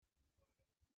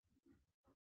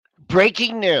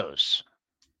Breaking news.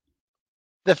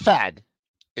 The Fed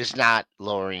is not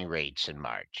lowering rates in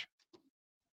March.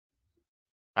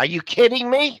 Are you kidding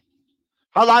me?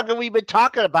 How long have we been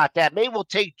talking about that? Maybe we'll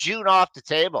take June off the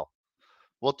table.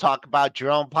 We'll talk about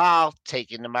Jerome Powell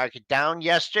taking the market down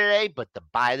yesterday, but the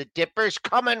buy the dippers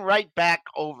coming right back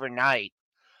overnight.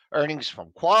 Earnings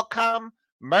from Qualcomm,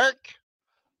 Merck.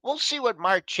 We'll see what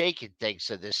Mark Chaikin thinks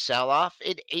of this sell-off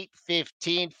at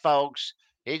 8:15, folks.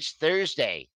 It's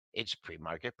Thursday. It's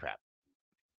pre-market prep.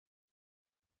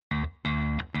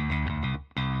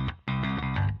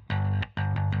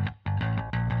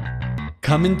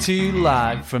 Coming to you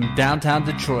live from downtown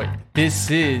Detroit,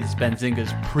 this is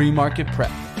Benzinga's Pre-Market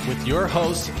Prep with your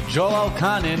hosts, Joel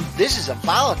Elconin. This is a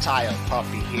volatile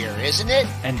puppy here, isn't it?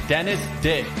 And Dennis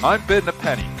Dick. I'm bidding a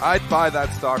penny. I'd buy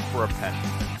that stock for a penny.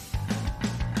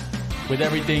 With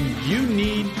everything you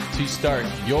need to start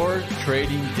your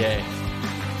trading day.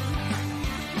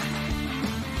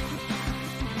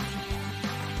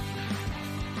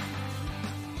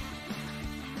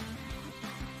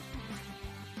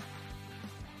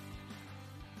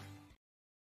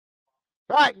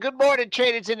 All right, good morning,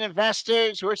 traders and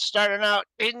investors. We're starting out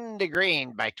in the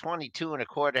green by 22 and a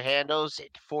quarter handles at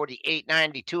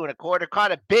 48.92 and a quarter.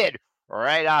 Caught a bid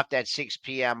right off that 6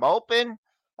 p.m. open.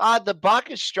 The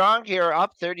buck is strong here,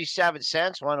 up 37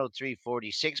 cents,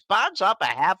 103.46. Bonds up a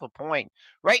half a point,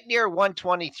 right near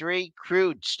 123.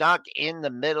 Crude stuck in the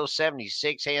middle,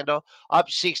 76 handle,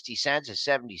 up 60 cents at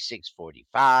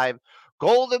 76.45.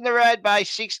 Gold in the red by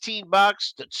 16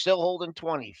 bucks, still holding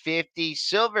 20.50.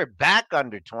 Silver back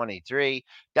under 23,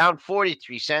 down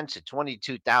 43 cents at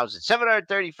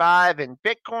 22,735. And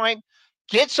Bitcoin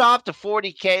gets off the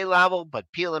 40K level, but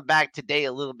peeling back today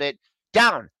a little bit,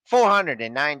 down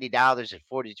 $490 at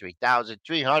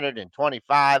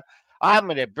 43,325. I'm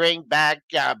going to bring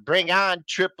on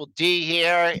Triple D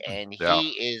here, and he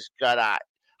is gonna.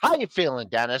 How you feeling,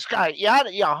 Dennis? Yeah,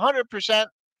 100%.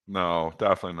 No,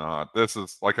 definitely not. This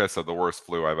is, like I said, the worst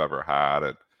flu I've ever had.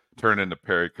 It turned into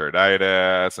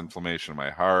pericarditis, inflammation in my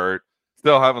heart.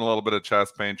 Still having a little bit of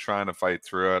chest pain, trying to fight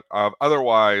through it.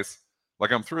 Otherwise,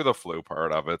 like I'm through the flu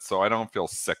part of it, so I don't feel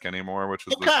sick anymore, which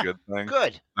is the good thing.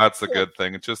 Good. That's the good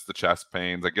thing. It's just the chest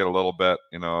pains. I get a little bit,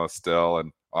 still,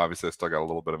 and obviously I still got a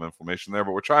little bit of inflammation there,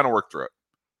 but we're trying to work through it.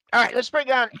 All right, let's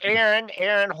bring on Aaron.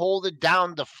 Aaron holding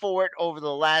down the fort over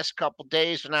the last couple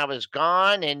days when I was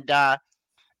gone, and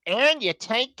Aaron, you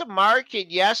tanked the market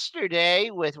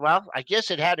yesterday with, well, I guess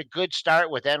it had a good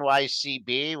start with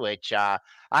NYCB, which I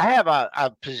have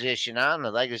a position on,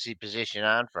 a legacy position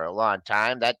on for a long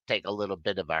time. That'd take a little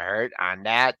bit of a hurt on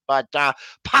that. But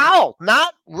Powell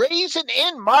not raising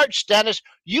in March, Dennis.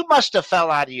 You must have fell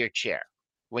out of your chair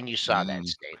when you saw that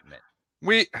statement.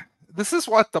 This is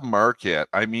what the market,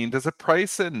 does it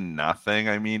price in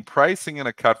nothing? Pricing in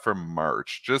a cut for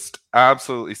March just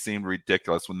absolutely seemed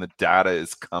ridiculous when the data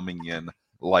is coming in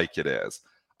like it is.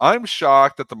 I'm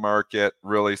shocked that the market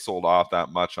really sold off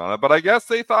that much on it, but I guess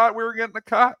they thought we were getting a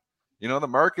cut. The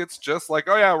market's just like,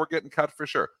 oh yeah, we're getting cut for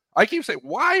sure. I keep saying,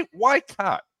 why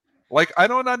cut? Like, I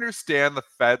don't understand the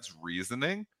Fed's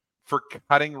reasoning for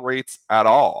cutting rates at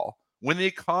all when the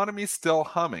economy's still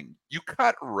humming. You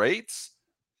cut rates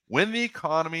when the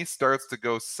economy starts to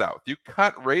go south. You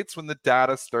cut rates when the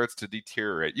data starts to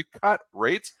deteriorate. You cut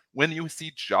rates when you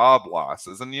see job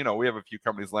losses. And, we have a few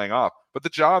companies laying off, but the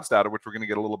jobs data, which we're going to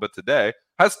get a little bit today,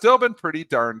 has still been pretty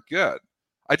darn good.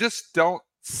 I just don't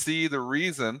see the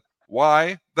reason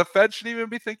why the Fed should even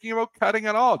be thinking about cutting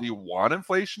at all. Do you want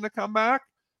inflation to come back?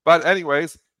 But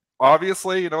anyways,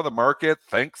 obviously, the market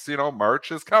thinks,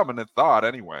 March is coming, it thought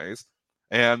anyways.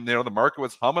 And, the market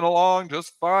was humming along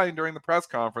just fine during the press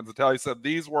conference until he said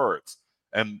these words.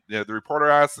 And the reporter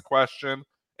asked the question,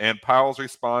 and Powell's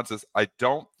response is, I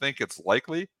don't think it's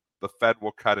likely the Fed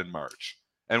will cut in March.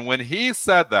 And when he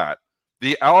said that,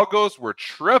 the algos were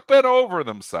tripping over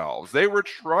themselves. They were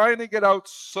trying to get out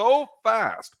so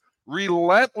fast,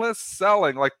 relentless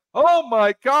selling, like, oh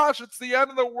my gosh, it's the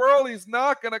end of the world. He's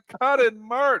not going to cut in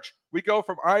March. We go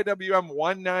from IWM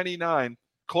 199.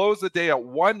 Close the day at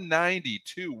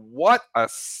 192. What a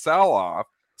sell-off.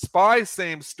 SPY,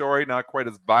 same story, not quite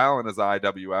as violent as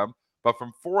IWM, but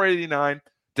from 489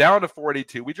 down to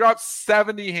 42. We dropped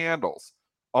 70 handles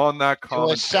on that commentary.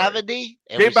 It was 70?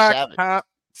 Came back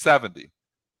 70.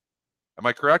 Am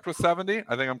I correct with 70?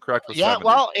 I think I'm correct with 70. Yeah,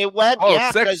 well, it went,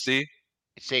 60.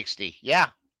 60, yeah.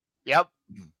 Yep.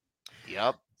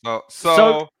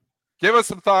 So give us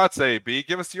some thoughts, AB.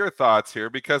 Give us your thoughts here,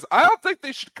 because I don't think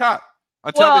they should cut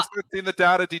until they start seeing the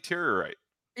data deteriorate.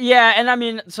 Yeah, and I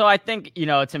mean, so I think,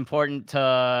 it's important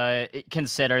to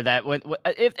consider that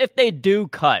if they do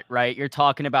cut, right, you're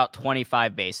talking about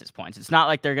 25 basis points. It's not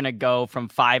like they're going to go from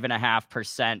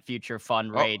 5.5% future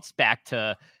fund rates back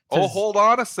to hold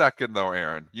on a second, though,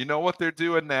 Aaron. You know what they're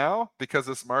doing now? Because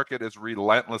this market is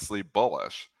relentlessly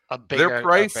bullish. They're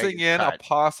pricing in a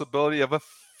possibility of a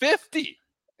 50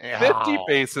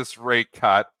 basis rate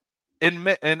cut in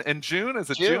June. Is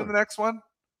it June the next one?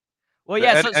 Well,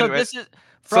 yeah. So this is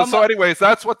so. Anyways,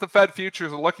 that's what the Fed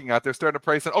futures are looking at. They're starting to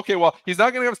price in. Okay, well, he's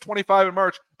not going to give us 25 in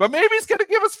March, but maybe he's going to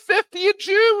give us 50 in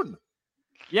June.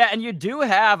 Yeah, and you do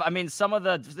have, I mean,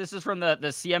 this is from the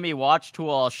CME Watch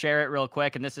tool. I'll share it real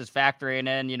quick, and this is factoring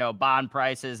in, bond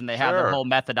prices, and they have their whole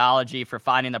methodology for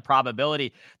finding the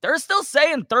probability. They're still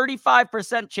saying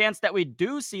 35% chance that we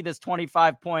do see this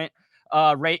 25-point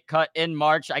rate cut in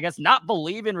March. I guess not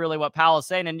believing really what Powell is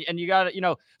saying, and you got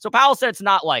to, so Powell said it's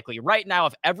not likely. Right now,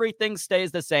 if everything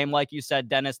stays the same, like you said,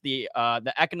 Dennis, the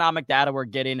economic data we're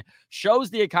getting shows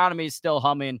the economy is still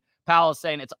humming. Powell is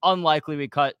saying it's unlikely we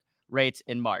cut rates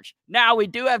in March. Now, we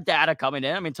do have data coming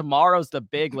in. I mean, tomorrow's the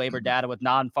big labor data with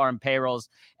non-farm payrolls.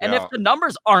 And if the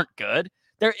numbers aren't good,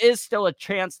 there is still a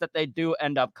chance that they do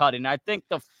end up cutting. I think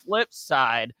the flip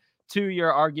side to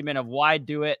your argument of why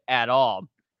do it at all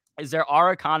is there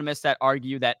are economists that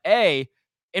argue that the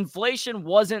inflation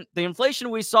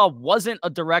we saw wasn't a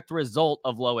direct result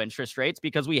of low interest rates,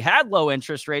 because we had low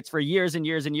interest rates for years and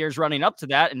years and years running up to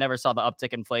that and never saw the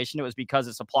uptick in inflation. It was because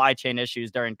of supply chain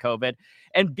issues during COVID.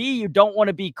 And B, you don't want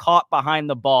to be caught behind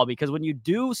the ball, because when you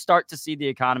do start to see the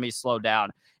economy slow down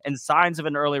and signs of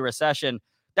an early recession,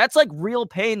 that's like real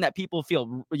pain that people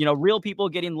feel, real people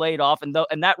getting laid off, and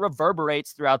that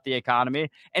reverberates throughout the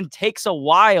economy and takes a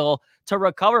while to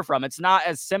recover from. It's not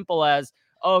as simple as,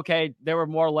 okay, there were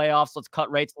more layoffs, let's cut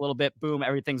rates a little bit, boom,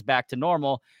 everything's back to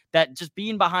normal. That just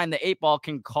being behind the 8 ball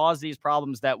can cause these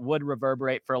problems that would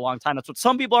reverberate for a long time. That's what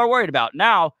some people are worried about.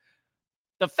 Now,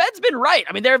 the Fed's been right.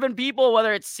 I mean, there have been people,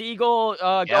 whether it's Siegel,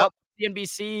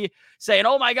 CNBC, saying,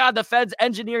 oh my God, the Fed's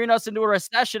engineering us into a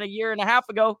recession a year and a half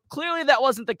ago. Clearly, that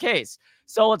wasn't the case.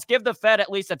 So let's give the Fed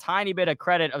at least a tiny bit of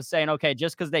credit of saying, okay,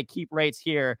 just because they keep rates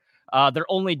here, they're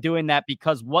only doing that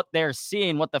because what they're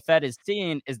seeing, what the Fed is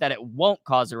seeing, is that it won't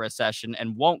cause a recession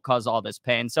and won't cause all this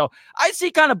pain. So I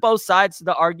see kind of both sides to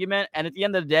the argument. And at the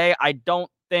end of the day, I don't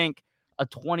think a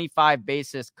 25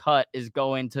 basis cut is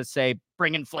going to say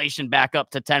bring inflation back up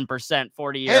to 10%,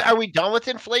 40 years. Hey, are we done with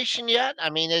inflation yet? I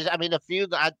mean, if you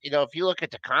look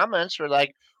at the comments, we're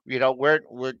like,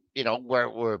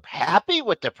 we're happy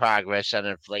with the progress on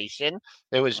inflation.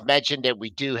 There was mentioned that we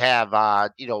do have,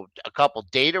 a couple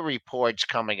data reports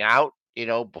coming out,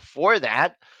 before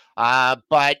that.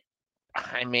 But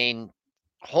I mean,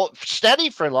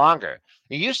 steady for longer.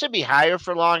 It used to be higher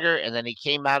for longer, and then he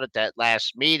came out at that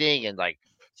last meeting and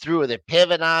threw the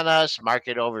pivot on us.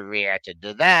 Market overreacted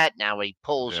to that. Now he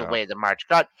pulls away the March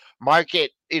cut.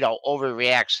 Market,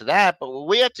 overreacts to that. But what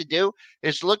we have to do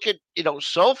is look at,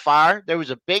 so far there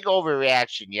was a big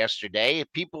overreaction yesterday.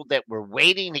 People that were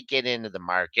waiting to get into the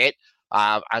market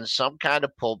on some kind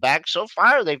of pullback. So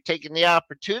far, they've taken the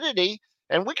opportunity,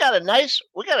 and we got a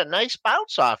nice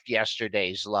bounce off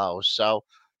yesterday's low. So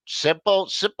simple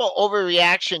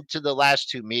overreaction to the last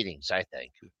two meetings, I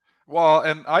think. Well,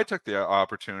 and I took the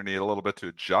opportunity a little bit to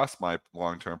adjust my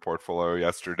long-term portfolio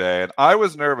yesterday, and I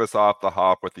was nervous off the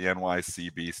hop with the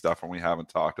NYCB stuff, and we haven't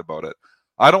talked about it.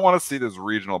 I don't want to see this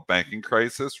regional banking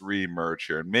crisis re-emerge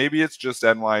here. Maybe it's just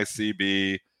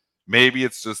NYCB, maybe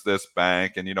it's just this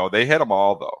bank, and they hit them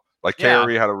all though. Like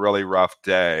KRE had a really rough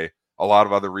day. A lot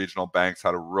of other regional banks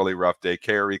had a really rough day.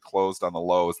 KRE closed on the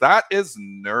lows. That is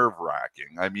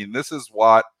nerve-wracking. I mean, this is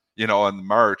what, in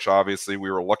March, obviously,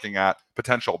 we were looking at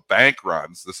potential bank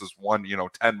runs. This is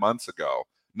 10 months ago.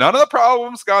 None of the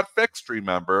problems got fixed,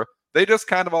 remember. They just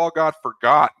kind of all got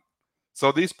forgotten.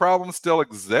 So these problems still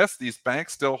exist. These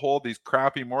banks still hold these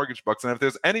crappy mortgage books. And if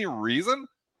there's any reason,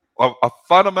 a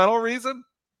fundamental reason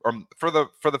for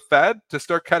the Fed to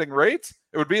start cutting rates,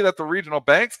 it would be that the regional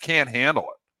banks can't handle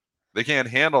it. They can't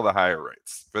handle the higher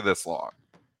rates for this long.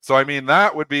 So, I mean,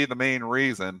 that would be the main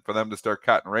reason for them to start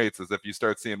cutting rates, is if you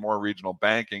start seeing more regional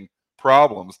banking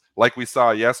problems like we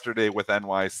saw yesterday with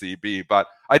NYCB. But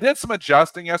I did some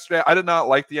adjusting yesterday. I did not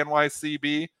like the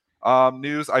NYCB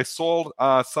news. I sold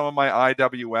some of my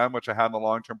IWM, which I had in the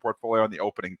long-term portfolio, on the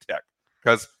opening tick,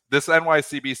 because this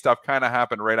NYCB stuff kind of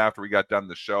happened right after we got done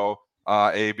the show.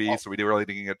 AB, so we really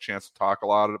didn't get a chance to talk a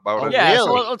lot about it. Yeah,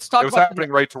 so let's talk. It was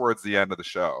happening right towards the end of the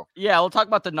show. Yeah, we'll talk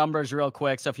about the numbers real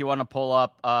quick. So if you want to pull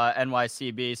up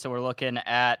NYCB, so we're looking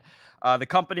at the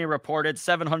company reported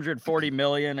 $740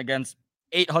 million against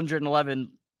 $811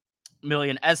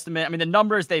 million estimate. I mean, the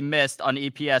numbers they missed on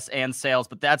EPS and sales,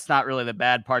 but that's not really the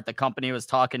bad part. The company was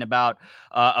talking about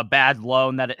a bad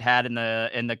loan that it had in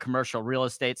the commercial real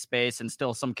estate space, and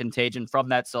still some contagion from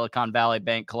that Silicon Valley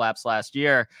Bank collapse last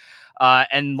year.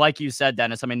 And like you said,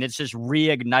 Dennis, I mean, it's just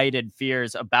reignited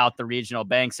fears about the regional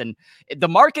banks, and the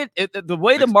market, the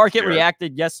way the market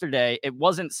reacted yesterday, it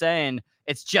wasn't saying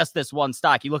it's just this one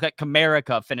stock. You look at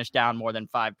Comerica, finished down more than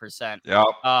 5%. Yeah.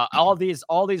 All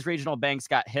these regional banks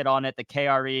got hit on it. The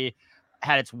KRE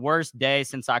had its worst day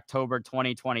since October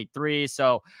 2023.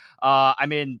 So, I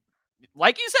mean,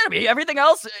 like you said, I mean, everything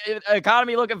else,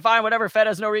 economy looking fine, whatever. Fed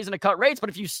has no reason to cut rates.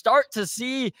 But if you start to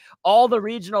see all the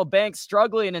regional banks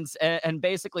struggling and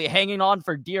basically hanging on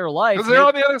for dear life, because they're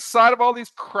on the other side of all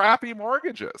these crappy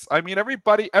mortgages. I mean,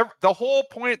 the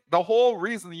whole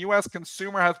reason the U.S.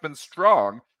 consumer has been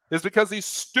strong is because these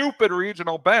stupid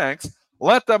regional banks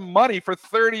let them money for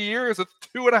 30 years at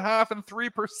 2.5% and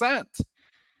 3%.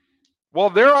 Well,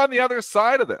 they're on the other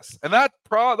side of this. And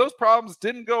those problems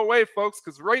didn't go away, folks,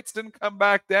 because rates didn't come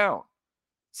back down.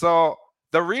 So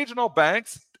the regional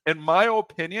banks, in my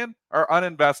opinion, are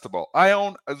uninvestable. I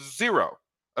own a zero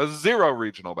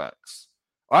regional banks.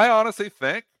 I honestly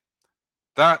think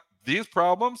that these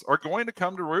problems are going to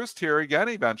come to roost here again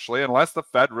eventually, unless the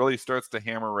Fed really starts to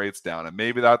hammer rates down. And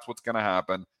maybe that's what's going to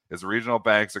happen, is regional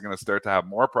banks are going to start to have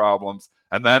more problems,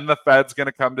 and then the Fed's going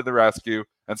to come to the rescue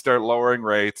and start lowering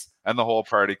rates, and the whole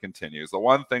party continues. The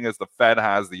one thing is the Fed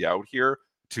has the out here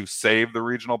to save the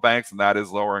regional banks, and that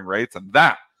is lowering rates, and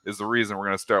that is the reason we're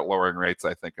going to start lowering rates,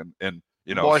 I think, in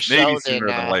maybe sooner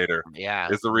than later,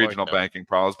 is the regional banking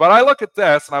problems. But I look at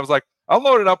this, and I was like, I'll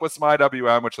load it up with some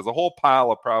IWM, which has a whole pile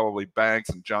of probably banks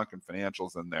and junk and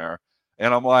financials in there,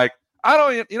 and I'm like,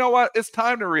 you know what? It's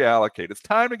time to reallocate. It's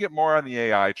time to get more on the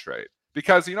AI trade,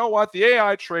 because you know what? The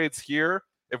AI trades here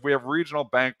if we have regional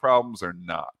bank problems or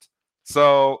not.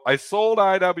 So I sold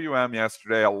IWM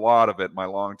yesterday, a lot of it in my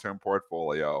long-term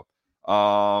portfolio.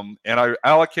 And I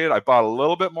bought a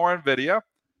little bit more NVIDIA,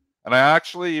 and I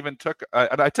actually even kept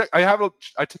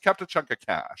a chunk of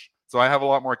cash. So I have a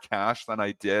lot more cash than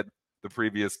I did the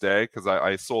previous day, because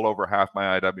I sold over half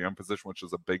my IWM position, which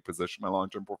is a big position in my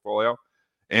long-term portfolio.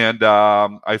 And I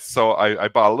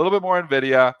bought a little bit more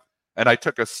NVIDIA, and I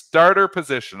took a starter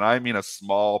position. I mean, a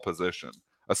small position,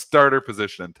 a starter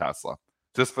position in Tesla,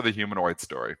 just for the humanoid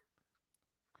story.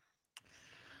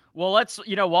 Well,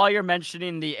 while you're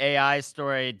mentioning the AI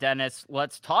story, Dennis,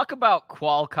 let's talk about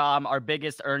Qualcomm, our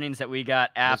biggest earnings that we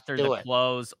got after the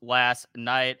close last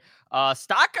night.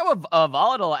 Stock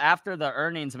volatile after the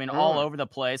earnings. I mean, all over the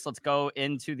place. Let's go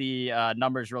into the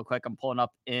numbers real quick. I'm pulling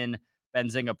up in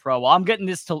Benzinga Pro. While I'm getting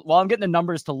the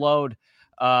numbers to load,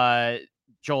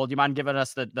 Joel, do you mind giving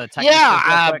us the technical?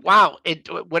 Yeah, wow.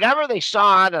 Whatever they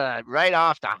saw right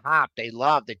off the hop, they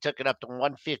loved. They took it up to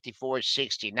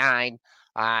 154.69.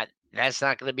 That's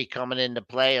not going to be coming into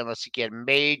play unless you get a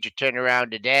major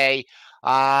turnaround today.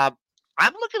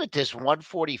 I'm looking at this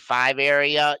 145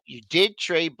 area. You did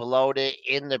trade below it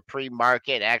in the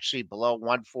pre-market, actually below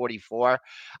 144.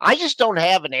 I just don't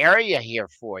have an area here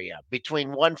for you between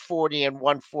 140 and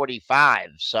 145.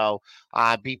 So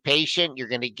be patient. You're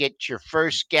going to get your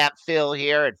first gap fill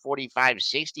here at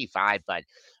 45.65. But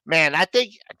man, I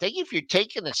think if you're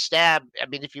taking a stab, I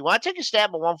mean, if you want to take a stab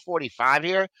at 145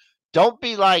 here, don't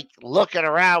be like looking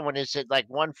around when it's at like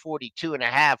 142.5,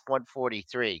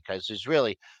 143, because there's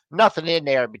really nothing in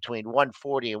there between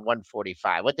 140 and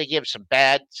 145. What they give some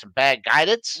bad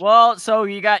guidance? Well, so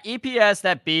you got EPS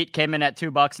that came in at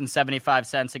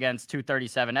 $2.75 against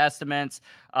 237 estimates.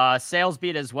 Sales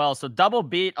beat as well, so double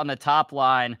beat on the top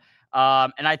line.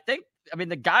 And I mean,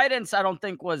 the guidance I don't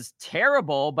think was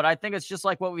terrible, but I think it's just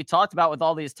like what we talked about with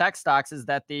all these tech stocks, is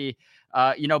that the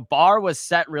bar was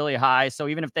set really high. So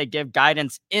even if they give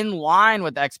guidance in line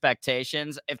with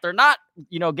expectations, if they're not,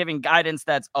 giving guidance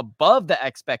that's above the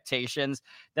expectations,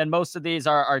 then most of these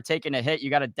are taking a hit. You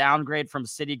got a downgrade from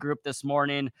Citigroup this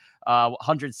morning,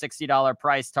 $160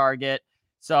 price target.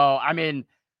 So, I mean,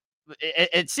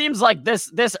 it seems like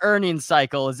this earnings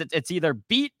cycle it's either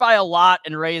beat by a lot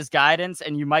and raise guidance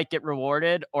and you might get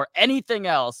rewarded, or anything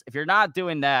else. If you're not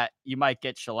doing that, you might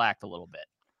get shellacked a little bit.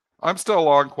 I'm still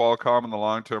long Qualcomm in the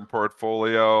long-term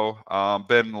portfolio.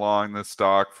 Been long this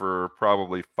stock for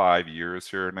probably 5 years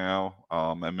here now.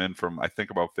 I'm in from, I think,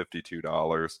 about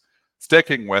 $52.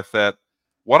 Sticking with it.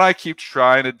 What I keep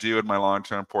trying to do in my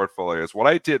long-term portfolio is what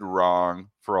I did wrong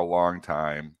for a long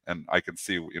time, and I can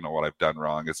see, what I've done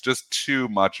wrong. It's just too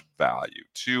much value,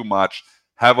 too much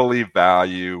heavily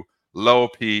value, low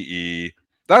PE.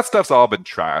 that stuff's all been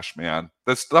trash, man.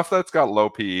 The stuff that's got low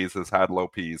PEs has had low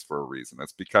PEs for a reason.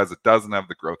 It's because it doesn't have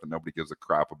the growth and nobody gives a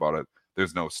crap about it.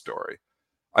 There's no story.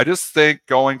 I just think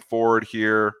going forward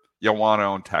here, you want to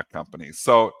own tech companies.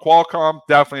 So Qualcomm,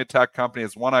 definitely a tech company,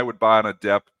 is one I would buy on a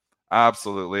dip.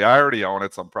 Absolutely. I already own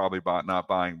it, so I'm probably not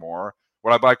buying more.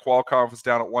 Would I buy Qualcomm if it's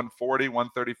down at 140,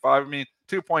 135? I mean,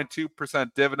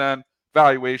 2.2% dividend.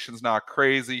 Valuation's not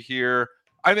crazy here.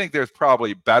 I think there's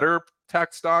probably better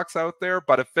tech stocks out there,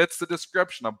 but it fits the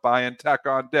description of buying tech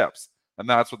on dips. And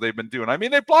that's what they've been doing. I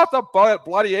mean, they bought the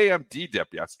bloody AMD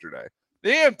dip yesterday.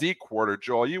 The AMD quarter,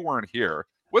 Joel, you weren't here,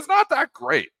 was not that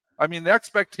great. I mean, the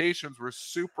expectations were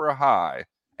super high,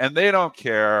 and they don't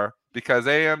care because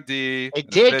AMD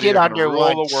it did get under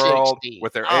rule the world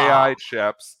with their AI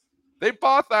chips. They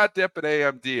bought that dip at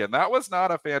AMD, and that was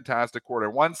not a fantastic quarter.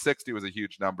 160 was a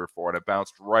huge number for it. It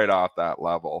bounced right off that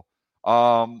level.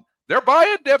 They're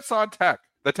buying dips on tech.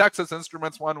 The Texas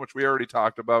Instruments one, which we already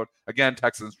talked about. Again,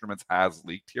 Texas Instruments has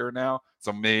leaked here now.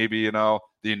 So maybe, the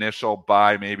initial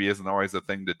buy maybe isn't always the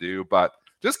thing to do. But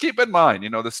just keep in mind,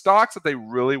 the stocks that they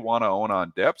really want to own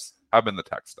on dips have been the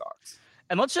tech stocks.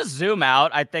 And let's just zoom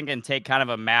out, I think, and take kind of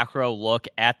a macro look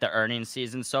at the earnings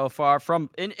season so far. From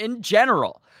in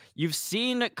general, you've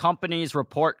seen companies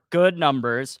report good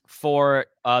numbers for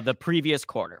the previous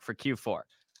quarter, for Q4.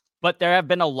 But there have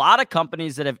been a lot of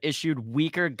companies that have issued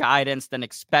weaker guidance than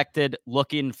expected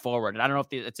looking forward. And I don't know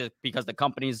if it's because the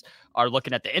companies are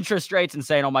looking at the interest rates and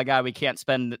saying, oh my God, we can't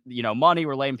spend money,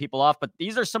 we're laying people off. But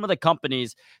these are some of the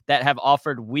companies that have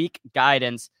offered weak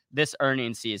guidance this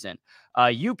earnings season.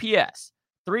 UPS,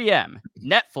 3M,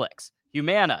 Netflix,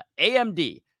 Humana,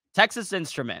 AMD, Texas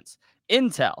Instruments,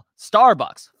 Intel,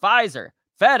 Starbucks, Pfizer,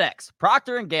 FedEx,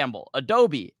 Procter & Gamble,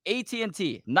 Adobe,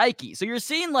 AT&T, Nike. So you're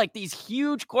seeing like these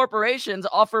huge corporations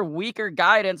offer weaker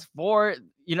guidance for,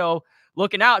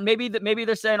 looking out. And maybe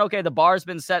they're saying, okay, the bar's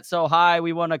been set so high,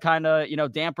 we want to kind of,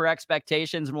 damper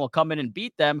expectations and we'll come in and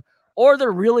beat them. Or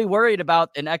they're really worried about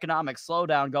an economic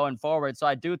slowdown going forward. So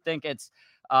I do think it's,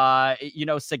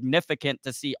 significant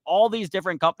to see all these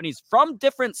different companies from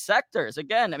different sectors.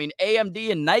 Again, I mean,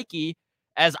 AMD and Nike,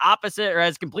 as opposite or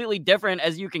as completely different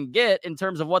as you can get in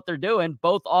terms of what they're doing,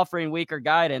 both offering weaker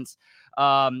guidance.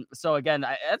 So again,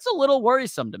 that's a little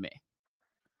worrisome to me.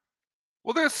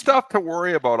 Well, there's stuff to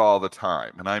worry about all the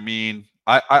time. And I mean,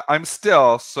 I'm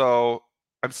still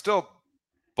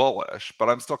bullish, but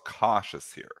I'm still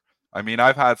cautious here. I mean,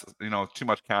 I've had, too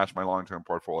much cash in my long-term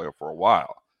portfolio for a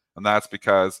while. And that's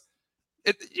because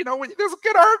there's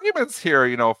good arguments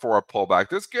here, for a pullback.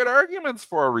 There's good arguments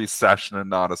for a recession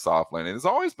and not a soft landing. There's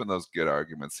always been those good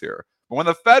arguments here. But when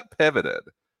the Fed pivoted,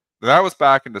 that was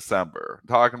back in December,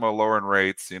 talking about lowering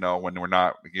rates, when we're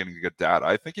not getting good data.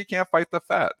 I think you can't fight the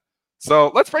Fed.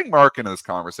 So let's bring Mark into this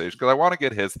conversation because I want to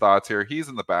get his thoughts here. He's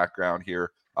in the background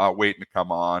here, waiting to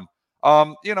come on.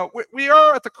 We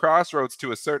are at the crossroads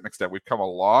to a certain extent. We've come a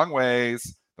long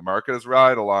ways. The market has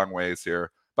ride a long ways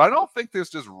here. But I don't think there's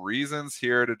just reasons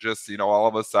here to just, all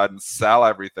of a sudden sell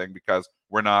everything because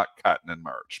we're not cutting in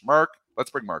March. Mark,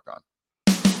 let's bring Mark on.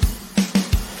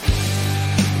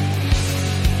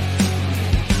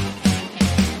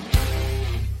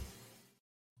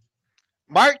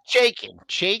 Mark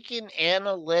Chaikin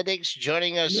Analytics,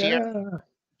 joining us here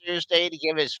Tuesday to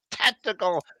give his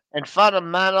technical and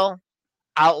fundamental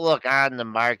outlook on the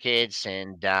markets.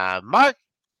 And Mark,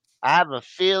 I have a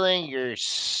feeling you're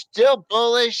still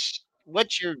bullish.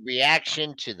 What's your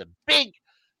reaction to the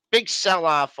big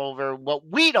sell-off over what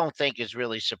we don't think is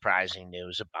really surprising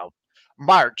news about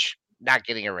March not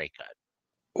getting a rate cut?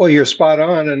 Well, you're spot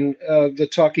on. And the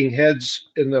talking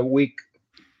heads in the week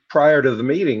prior to the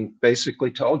meeting basically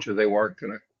told you they weren't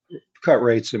going to cut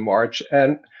rates in March.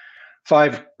 And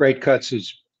 5 rate cuts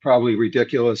is probably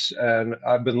ridiculous. And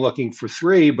I've been looking for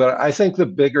 3. But I think the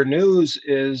bigger news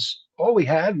is all we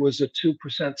had was a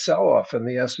 2% sell-off in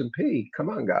the S&P. Come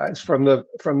on, guys, from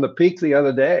the peak the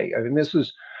other day. I mean,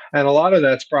 and a lot of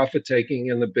that's profit taking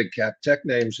in the big cap tech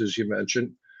names, as you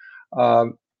mentioned.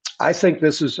 I think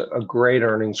this is a great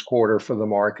earnings quarter for the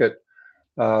market.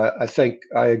 I think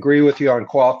I agree with you on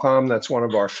Qualcomm. That's one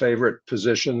of our favorite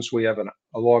positions. We have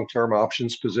a long-term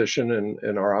options position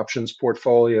in our options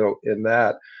portfolio in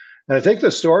that. And I think the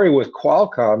story with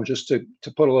Qualcomm, just to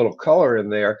put a little color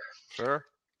in there. Sure.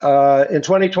 In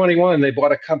 2021, they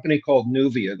bought a company called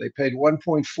Nuvia. They paid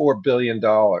 $1.4 billion.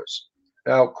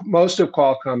 Now, most of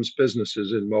Qualcomm's business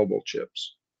is in mobile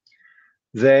chips.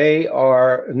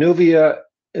 Nuvia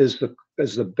is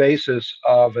the basis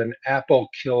of an Apple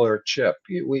killer chip.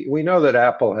 We know that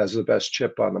Apple has the best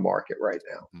chip on the market right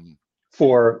now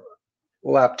for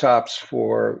laptops,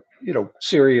 for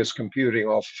serious computing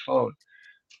off the phone.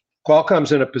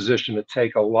 Qualcomm's in a position to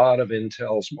take a lot of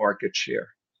Intel's market share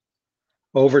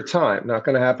over time. Not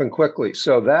going to happen quickly.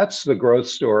 So that's the growth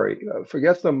story.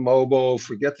 Forget the mobile,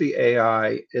 forget the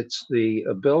AI. It's the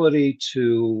ability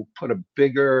to put a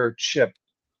bigger chip,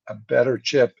 a better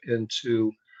chip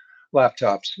into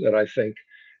laptops that I think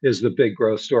is the big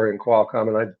growth story in Qualcomm.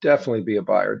 And I'd definitely be a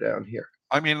buyer down here.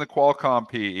 I mean, the Qualcomm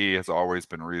PE has always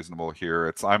been reasonable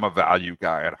here. I'm a value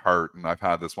guy at heart, and I've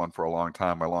had this one for a long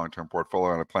time, my long-term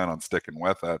portfolio, and I plan on sticking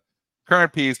with it.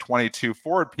 Current PE is 22.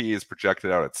 Forward PE is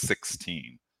projected out at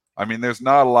 16. I mean, there's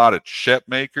not a lot of chip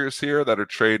makers here that are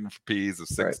trading for PEs of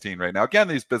 16 right now. Again,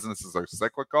 these businesses are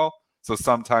cyclical, so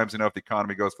sometimes, if the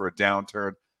economy goes for a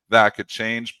downturn, that could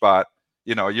change. But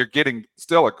you're getting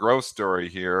still a growth story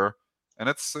here, and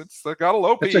it's got a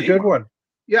low PE. It's a good one.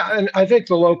 Yeah, and I think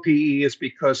the low PE is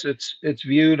because it's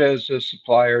viewed as a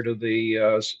supplier to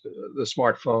the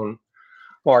smartphone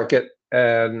market,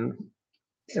 and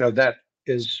that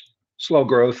is slow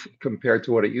growth compared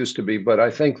to what it used to be. But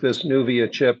I think this Nuvia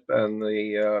chip and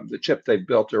the chip they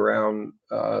built around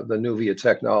the Nuvia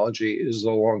technology is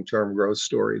the long-term growth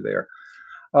story there.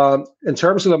 In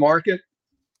terms of the market,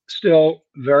 still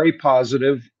very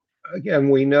positive. Again,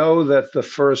 we know that the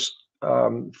first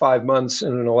 5 months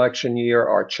in an election year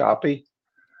are choppy.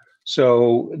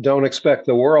 So don't expect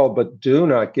the world, but do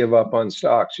not give up on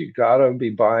stocks. You got to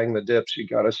be buying the dips. You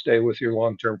got to stay with your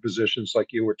long-term positions like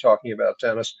you were talking about,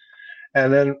 Dennis.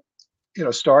 And then,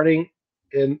 starting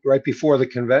in right before the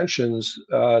conventions,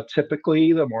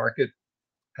 typically the market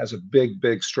has a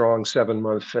big, strong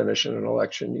 7-month finish in an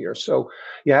election year. So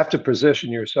you have to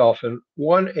position yourself in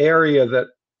one area that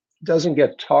doesn't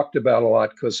get talked about a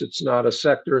lot because it's not a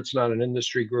sector, it's not an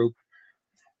industry group.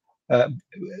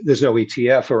 There's no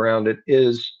ETF around it,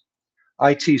 is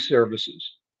IT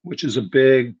services, which is a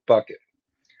big bucket.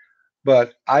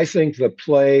 But I think the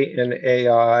play in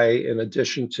AI, in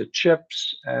addition to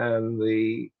chips and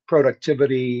the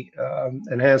productivity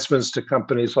enhancements to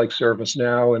companies like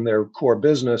ServiceNow and their core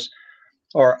business,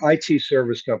 are IT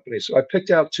service companies. So I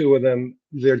picked out 2 of them.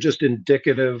 They're just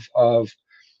indicative of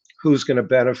who's going to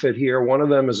benefit here. One of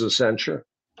them is Accenture,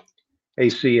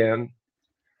 ACN,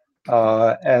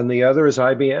 and the other is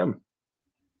IBM.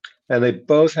 And they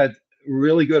both had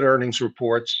really good earnings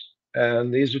reports.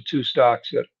 And these are 2 stocks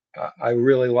that I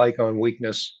really like on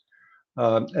weakness.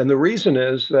 And the reason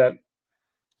is that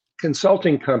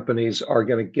consulting companies are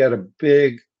going to get a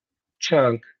big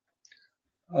chunk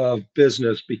of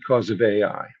business because of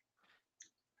AI.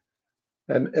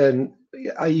 And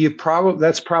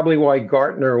that's probably why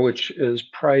Gartner, which is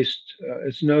priced,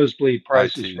 it's nosebleed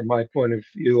prices IT. From my point of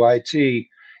view, IT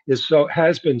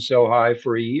has been so high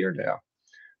for a year now,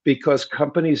 because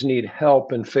companies need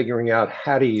help in figuring out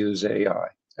how to use AI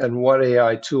and what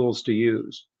AI tools to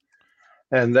use.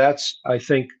 And that's, I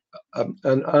think,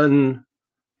 an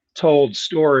untold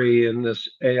story in this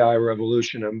AI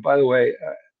revolution. And by the way,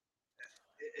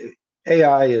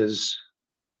 AI is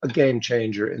a game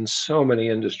changer in so many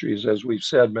industries, as we've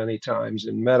said many times,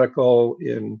 in medical,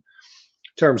 in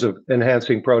terms of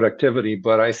enhancing productivity.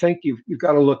 But I think you've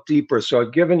got to look deeper. So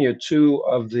I've given you 2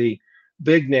 of the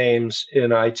big names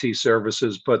in IT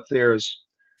services, but there's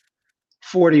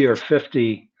 40 or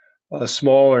 50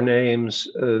 smaller names,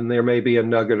 and there may be a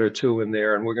nugget or 2 in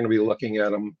there, and we're going to be looking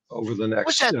at them over the next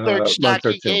What's that third stock month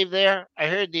or you 2. gave there? I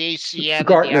heard the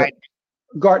ACN.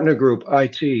 Gartner Group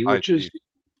IT, which is,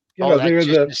 they're just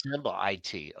the symbol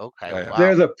IT. Okay, yeah. wow.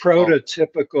 They're the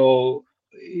prototypical,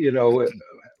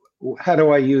 how do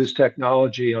I use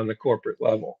technology on the corporate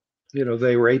level?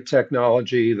 They rate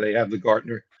technology. They have the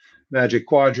Gartner Magic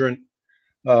Quadrant,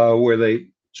 where they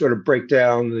sort of break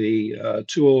down the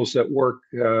tools that work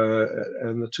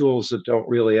and the tools that don't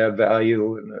really add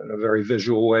value in a very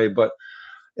visual way. But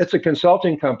it's a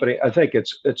consulting company. I think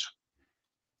it's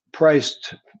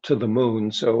priced to the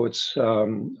moon. So it's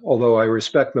although I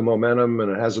respect the momentum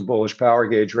and it has a bullish power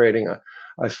gauge rating,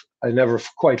 I never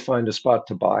quite find a spot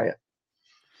to buy it.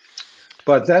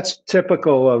 But that's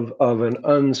typical of an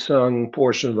unsung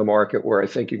portion of the market where I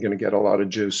think you're going to get a lot of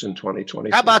juice in 2020.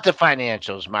 How about the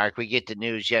financials, Mark? We get the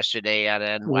news yesterday on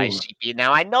NYCB.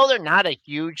 Now, I know they're not a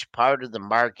huge part of the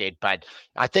market, but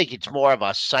I think it's more of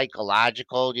a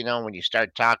psychological, when you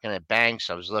start talking to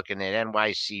banks. I was looking at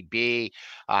NYCB.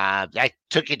 I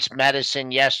took its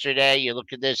medicine yesterday. You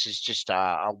look at this as just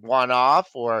a one-off,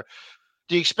 or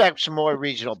do you expect some more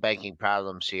regional banking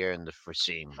problems here in the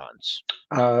foreseen months?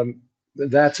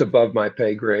 That's above my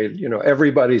pay grade.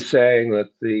 Everybody's saying that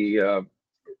the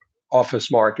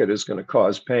office market is going to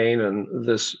cause pain, and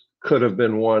this could have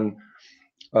been one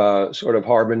sort of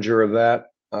harbinger of that.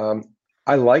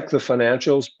 I like the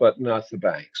financials, but not the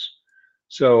banks.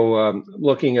 So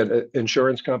looking at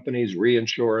insurance companies,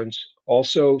 reinsurance,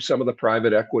 also some of the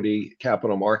private equity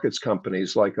capital markets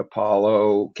companies like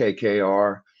Apollo,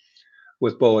 KKR,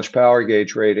 with bullish power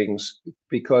gauge ratings,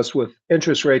 because with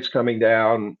interest rates coming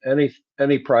down,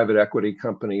 any private equity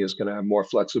company is going to have more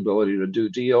flexibility to do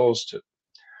deals, to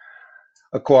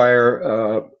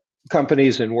acquire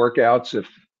companies and workouts if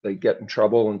they get in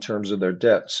trouble in terms of their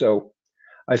debt. So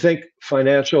I think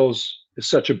financials is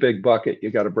such a big bucket,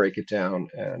 you got to break it down.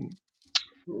 And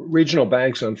regional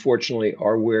banks, unfortunately,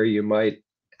 are where you might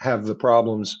have the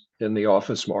problems in the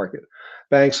office market.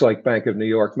 Banks like Bank of New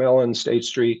York Mellon, State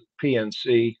Street,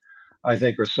 PNC, I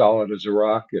think are solid as a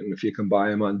rock. And if you can buy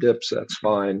them on dips, that's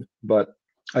fine. But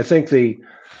I think the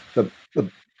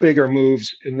bigger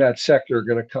moves in that sector are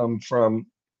going to come from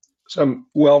some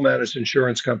well-managed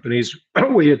insurance companies.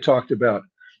 We had talked about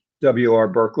W.R.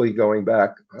 Berkley going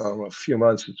back a few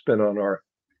months. It's been on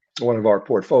one of our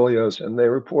portfolios, and they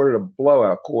reported a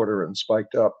blowout quarter and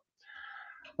spiked up.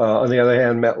 On the other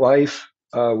hand, MetLife,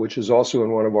 which is also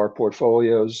in one of our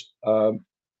portfolios,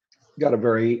 got a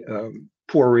very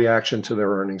poor reaction to their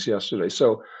earnings yesterday.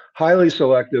 So highly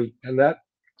selective, and that,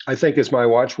 I think, is my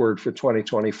watchword for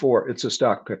 2024. It's a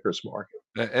stock picker's market.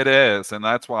 It is, and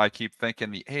that's why I keep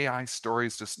thinking the AI story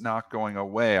is just not going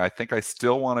away. I think I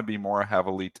still want to be more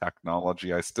heavily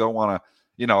technology. I still want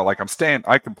to, like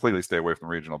I completely stay away from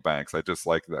regional banks. I just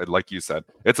like you said,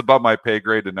 it's above my pay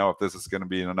grade to know if this is going to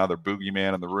be another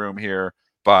boogeyman in the room here.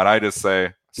 But I just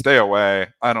say, stay away.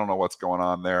 I don't know what's going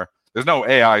on there. There's no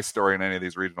AI story in any of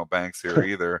these regional banks here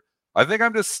either. I think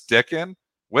I'm just sticking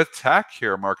with tech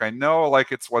here, Mark. I know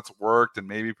it's what's worked, and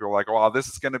maybe people are like, oh, this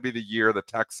is going to be the year the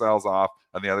tech sells off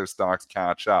and the other stocks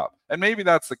catch up. And maybe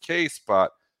that's the case,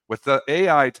 but with the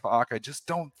AI talk, I just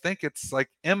don't think it's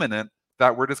imminent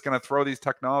that we're just going to throw these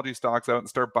technology stocks out and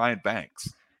start buying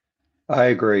banks. I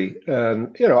agree.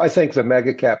 And, I think the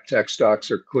mega cap tech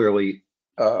stocks are clearly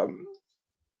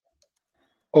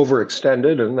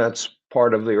overextended, and that's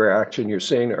part of the reaction you're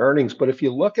seeing to earnings. But if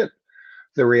you look at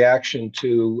the reaction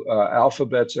to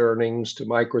Alphabet's earnings, to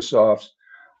Microsoft,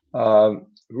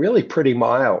 really pretty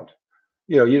mild.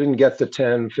 You didn't get the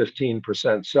 10,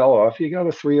 15% sell-off. You got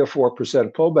a 3 or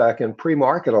 4% pullback. And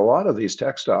pre-market, a lot of these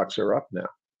tech stocks are up now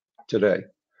today.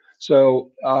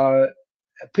 So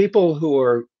people who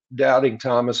are doubting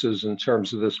Thomas's in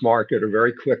terms of this market are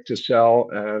very quick to sell.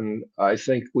 And I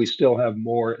think we still have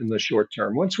more in the short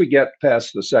term. Once we get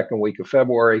past the second week of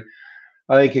February,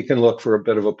 I think you can look for a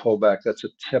bit of a pullback. That's a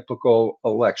typical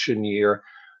election year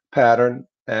pattern.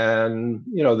 And,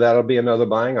 that'll be another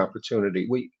buying opportunity.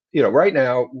 Right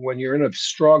now, when you're in a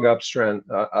strong uptrend,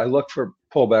 I look for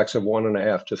pullbacks of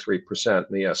 1.5% to 3%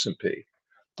 in the S&P.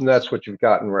 And that's what you've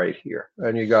gotten right here.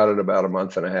 And you got it about a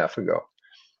month and a half ago.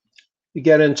 You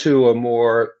get into a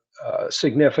more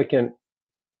significant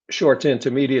short to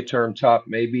intermediate term top,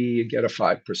 maybe you get a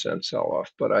 5%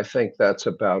 sell-off, but I think that's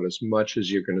about as much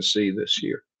as you're going to see this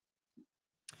year.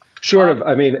 Short of,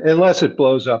 unless it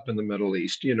blows up in the Middle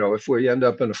East, if we end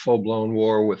up in a full-blown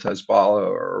war with Hezbollah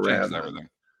or Iran,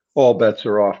 all bets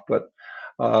are off. But,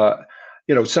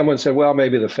 someone said, well,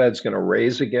 maybe the Fed's going to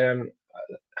raise again.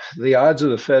 The odds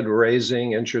of the Fed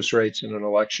raising interest rates in an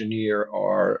election year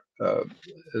are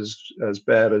as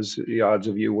bad as the odds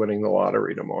of you winning the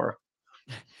lottery tomorrow.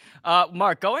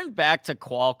 Mark, going back to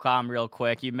Qualcomm real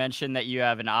quick, you mentioned that you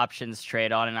have an options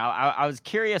trade on, and I was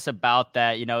curious about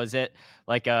that. Is it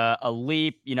like a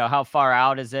leap? How far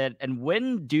out is it? And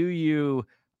when do you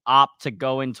opt to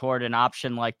go in toward an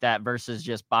option like that versus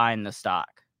just buying the stock?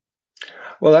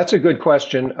 Well, that's a good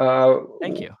question.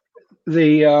 Thank you.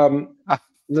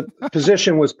 The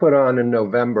position was put on in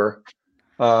November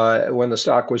when the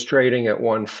stock was trading at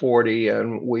 140,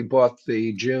 and we bought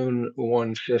the June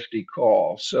 150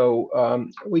 call. So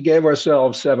we gave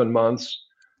ourselves 7 months,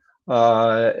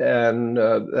 and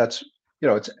that's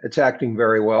it's acting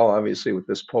very well. Obviously, with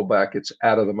this pullback, it's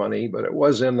out of the money, but it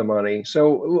was in the money.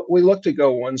 So we look to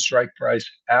go one strike price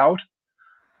out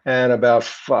and about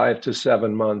 5 to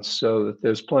 7 months, so that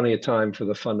there's plenty of time for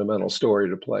the fundamental story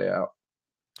to play out.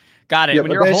 Got it. Yeah,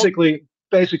 when you're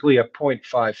basically a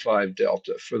 0.55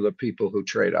 delta for the people who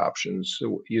trade options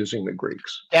using the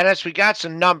Greeks. Dennis, we got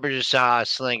some numbers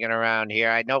slinging around here.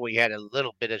 I know we had a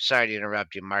little bit of, sorry to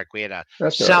interrupt you, Mark. We had a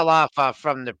sell-off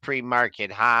from the pre-market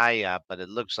high, but it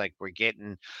looks like we're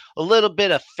getting a little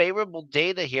bit of favorable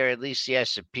data here. At least the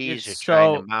S&Ps are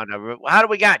trying to mount a... How do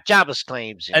we got jobless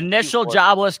claims? Initial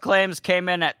jobless claims came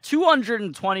in at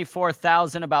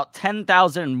 224,000, about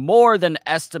 10,000 more than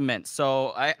estimates.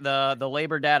 So the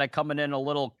labor data coming in a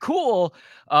little cool.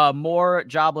 More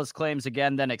jobless claims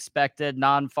again than expected.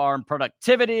 Non-farm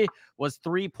productivity was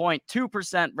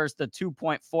 3.2% versus the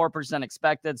 2.4%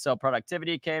 expected. So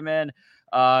productivity came in,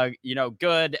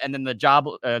 good. And then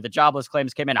the jobless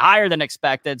claims came in higher than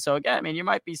expected. So again, I mean, you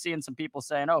might be seeing some people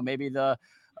saying, oh, maybe the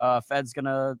Fed's going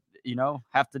to,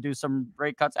 have to do some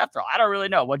rate cuts after all. I don't really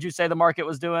know. What'd you say the market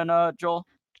was doing, Joel?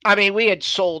 I mean, we had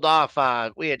sold off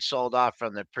from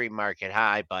the pre-market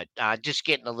high, but just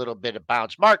getting a little bit of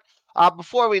bounce. Mark,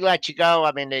 before we let you go,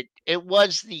 I mean, it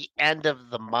was the end of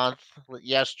the month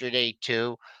yesterday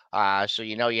too. So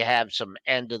you have some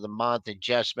end of the month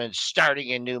adjustments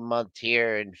starting a new month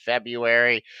here in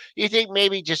February. You think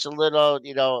maybe just a little,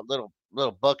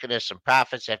 little booking of some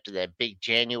profits after that big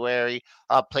January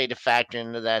played a factor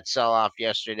into that sell-off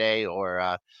yesterday,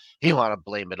 or you want to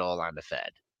blame it all on the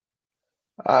Fed?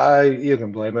 You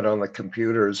can blame it on the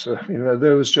computers.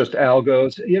 There was just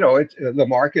algos. The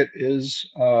market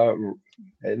is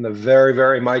in the very,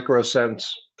 very micro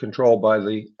sense controlled by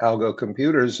the algo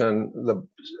computers, and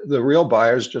the real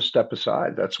buyers just step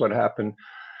aside. That's what happened.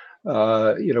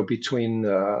 Between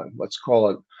let's call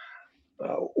it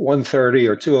 1:30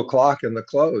 or 2 o'clock in the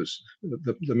close,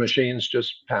 the machines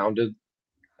just pounded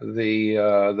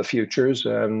the futures,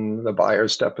 and the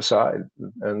buyers step aside,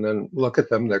 and then look at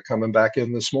them. They're coming back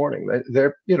in this morning.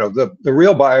 They're the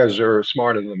real buyers are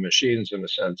smarter than the machines in a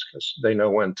sense, because they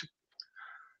know when to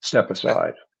step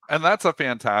aside. And that's a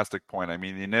fantastic point. I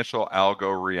mean, the initial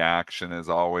algo reaction is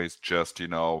always just,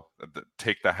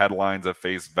 take the headlines at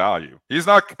face value. He's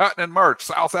not cutting in March.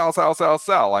 Sell, sell, sell, sell,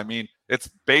 sell. I mean, it's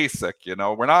basic.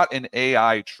 We're not in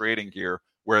AI trading here,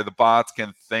 where the bots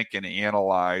can think and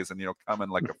analyze and, come in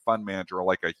like a fund manager or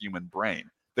like a human brain.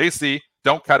 They see,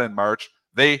 don't cut in March.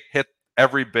 They hit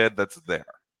every bid that's there.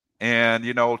 And,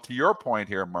 to your point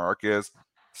here, Mark, is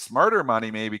smarter money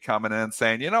may be coming in and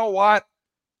saying, you know what?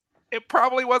 It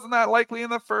probably wasn't that likely in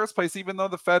the first place, even though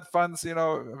the Fed funds,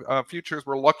 futures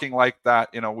were looking like that,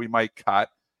 we might cut.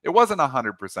 It wasn't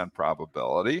 100%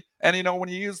 probability. And, when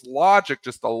you use logic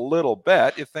just a little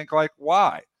bit, you think like,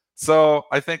 why? So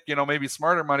I think, maybe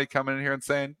smarter money coming in here and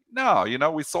saying, no,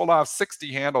 we sold off 60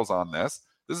 handles on this.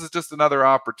 This is just another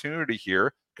opportunity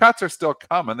here. Cuts are still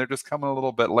coming. They're just coming a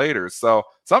little bit later. So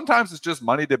sometimes it's just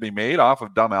money to be made off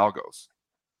of dumb algos.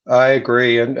 I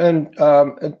agree. And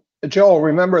Joel,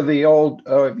 remember the old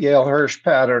Yale Hirsch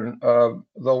pattern of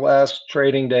the last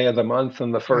trading day of the month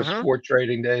and the first 4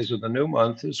 trading days of the new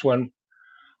month is when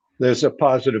there's a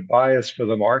positive bias for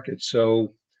the market.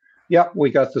 So yeah, we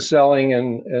got the selling,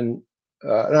 and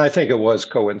I think it was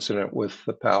coincident with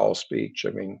the Powell speech.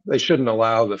 I mean, they shouldn't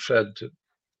allow the Fed to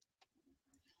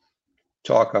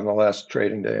talk on the last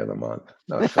trading day of the month.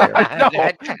 Not fair.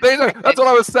 That's what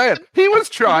I was saying. He was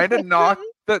trying to knock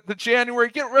the January,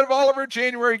 get rid of all of our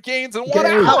January gains in 1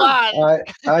 hour.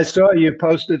 I saw you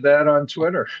posted that on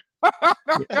Twitter.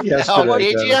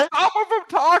 Yesterday, did you? Stop him from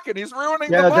talking. He's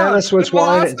ruining the month. Dennis was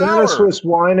whining. Dennis was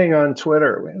whining on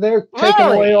Twitter. They're taking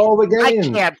away all the gains.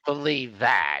 I can't believe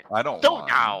that. I don't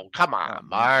know. Come on,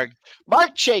 Mark.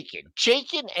 Mark Chaikin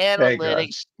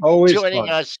Analytics, joining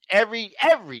us every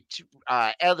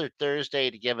other Thursday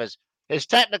to give us his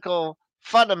technical,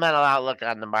 fundamental outlook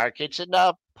on the markets and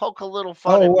poke a little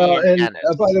fun at me and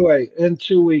Dennis. By the way, in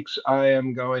 2 weeks, I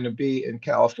am going to be in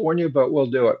California, but we'll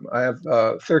do it. I have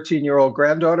a 13-year-old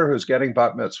granddaughter who's getting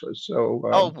bat mitzvahs. So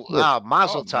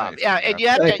mazel tov. Nice. Yeah, and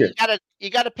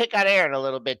you got to pick on Aaron a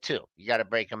little bit too. You got to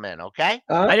break him in, okay?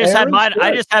 I just had mine. Good.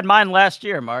 I just had mine last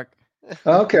year, Mark.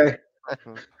 Okay.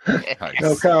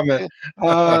 No comment.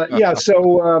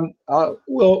 So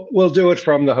we'll do it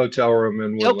from the hotel room,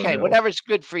 and whatever's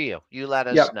good for you. You let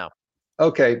us know.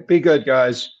 Okay, be good,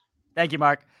 guys. Thank you,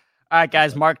 Mark. All right,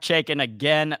 guys, Mark Chaikin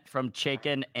again from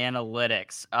Chaikin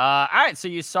Analytics. All right, so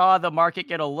you saw the market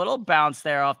get a little bounce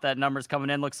there off that numbers coming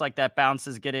in. Looks like that bounce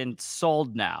is getting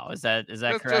sold now. Is that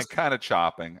correct? Just kind of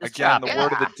chopping. Just Again, the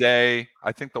word of the day,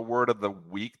 I think the word of the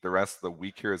week, the rest of the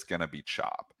week here is going to be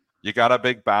chop. You got a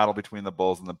big battle between the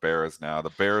Bulls and the Bears now. The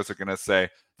Bears are going to say,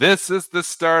 this is the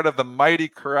start of the mighty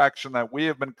correction that we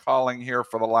have been calling here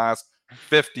for the last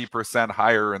 50%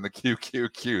 higher in the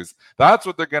QQQs. That's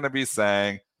what they're going to be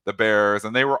saying, the Bears.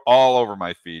 And they were all over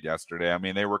my feed yesterday. I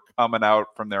mean, they were coming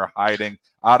out from their hiding,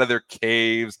 out of their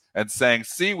caves and saying,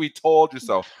 see, we told you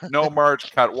so. No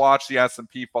March cut. Watch the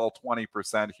S&P fall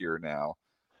 20% here now.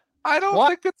 I don't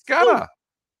think it's gonna.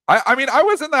 I mean, I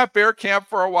was in that bear camp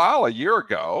for a while, a year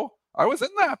ago. I was in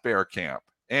that bear camp.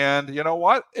 And you know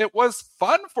what? It was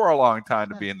fun for a long time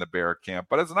to be in the bear camp,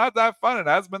 but it's not that fun. It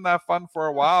has been that fun for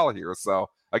a while here. So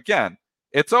again,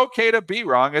 it's okay to be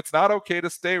wrong. It's not okay to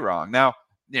stay wrong. Now,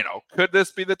 could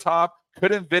this be the top?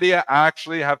 Could NVIDIA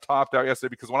actually have topped out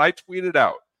yesterday? Because when I tweeted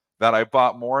out that I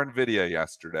bought more NVIDIA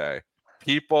yesterday,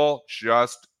 people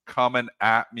just coming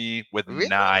at me with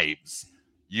knives.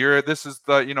 You're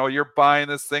buying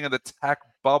this thing in the tech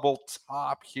bubble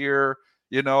top here,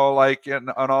 like and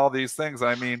all these things.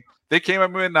 I mean, they came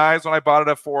at me with knives when I bought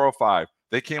it at 405.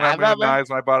 They came at me with knives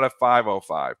when I bought it at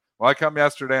 505. Well, I come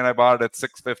yesterday and I bought it at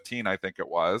 615, I think it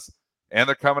was. And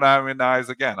they're coming at me with knives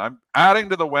again. I'm adding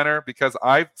to the winner because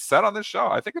I've said on this show,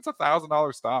 I think it's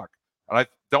 $1,000 stock. And I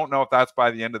don't know if that's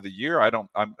by the end of the year. I don't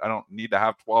need to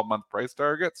have 12-month price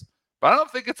targets, but I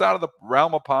don't think it's out of the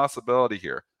realm of possibility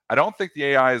here. I don't think the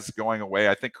AI is going away.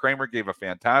 I think Cramer gave a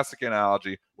fantastic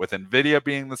analogy with NVIDIA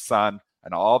being the sun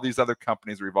and all these other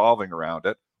companies revolving around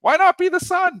it. Why not be the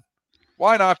sun?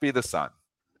 Why not be the sun?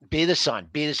 Be the sun.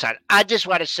 Be the sun. I just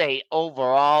want to say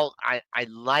overall, I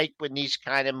like when these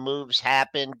kind of moves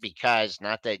happen because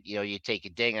not that, you take a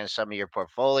ding on some of your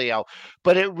portfolio,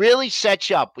 but it really sets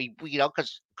you up.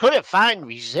 Because couldn't find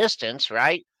resistance,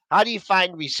 right? How do you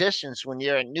find resistance when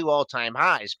you're at new all-time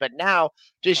highs? But now,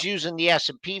 just using the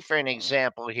S&P for an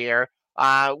example here,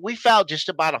 we fell just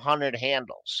about 100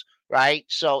 handles, right?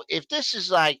 So if this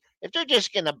is if they're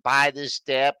just going to buy this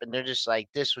dip and they're just like,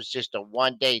 this was just a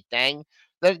one-day thing,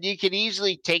 then you can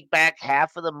easily take back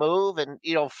half of the move and,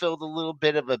 fill a little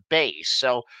bit of a base.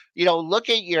 So, look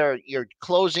at your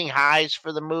closing highs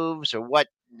for the moves or what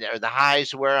the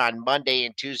highs were on Monday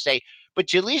and Tuesday.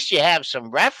 But at least you have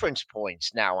some reference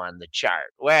points now on the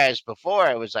chart. Whereas before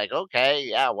it was like, okay,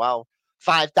 yeah, well,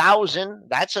 5,000,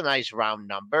 that's a nice round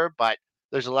number, but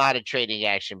there's a lot of trading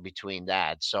action between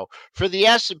that. So for the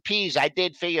S&Ps, I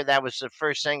did figure that was the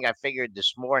first thing I figured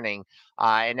this morning.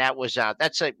 And that was,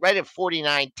 that's right at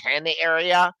 49.10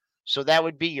 area. So that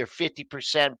would be your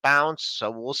 50% bounce. So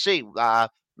we'll see.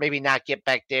 Maybe not get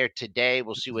back there today.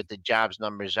 We'll see what the jobs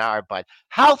numbers are, but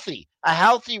a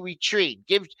healthy retreat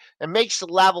and makes the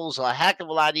levels a heck of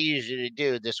a lot easier to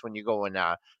do this when you're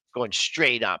going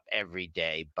straight up every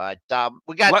day. But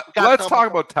let's talk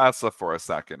about Tesla for a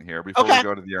second here before we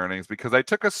go to the earnings, because I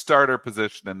took a starter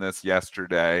position in this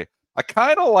yesterday. I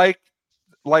kind of like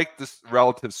this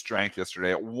relative strength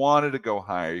yesterday. It wanted to go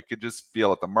higher. You could just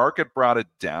feel it. The market brought it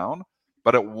down,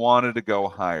 but it wanted to go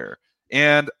higher.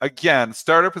 And again,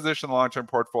 starter position, long-term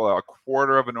portfolio, a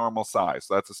quarter of a normal size.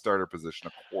 So that's a starter position,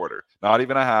 a quarter, not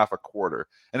even a half, a quarter.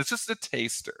 And it's just a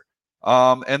taster.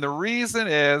 And the reason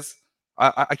is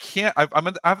I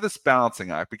have this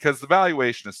balancing act because the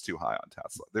valuation is too high on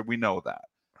Tesla. We know that.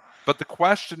 But the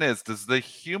question is, does the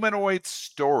humanoid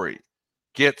story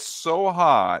get so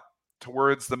hot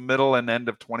towards the middle and end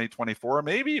of 2024,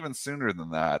 maybe even sooner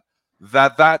than that,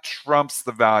 that trumps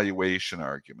the valuation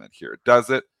argument here? Does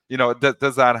it?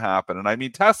 Does that happen? And I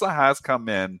mean, Tesla has come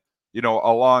in,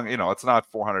 along, it's not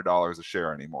 $400 a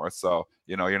share anymore. So,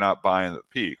 you're not buying the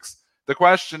peaks. The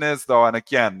question is, though, and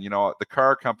again, the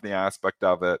car company aspect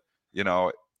of it,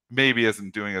 maybe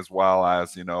isn't doing as well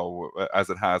as, as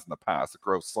it has in the past. The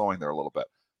growth slowing there a little bit.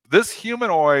 This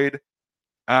humanoid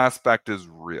aspect is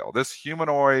real. This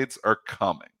humanoids are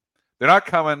coming. They're not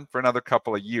coming for another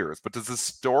couple of years. But does the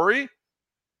story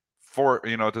front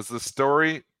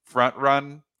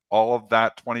run all of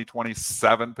that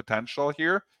 2027 potential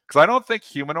here? Because I don't think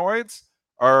humanoids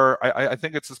are, I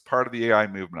think it's just part of the AI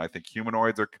movement. I think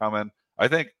humanoids are coming. I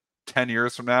think 10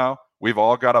 years from now, we've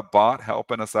all got a bot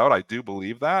helping us out. I do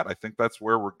believe that. I think that's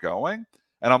where we're going.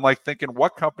 And I'm thinking,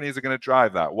 what companies are going to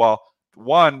drive that? Well,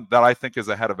 one that I think is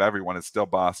ahead of everyone is still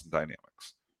Boston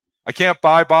Dynamics. I can't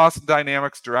buy Boston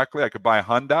Dynamics directly. I could buy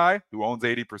Hyundai, who owns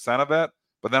 80% of it,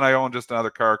 but then I own just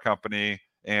another car company,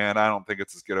 and I don't think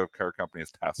it's as good of a car company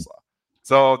as Tesla.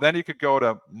 So then you could go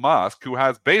to Musk, who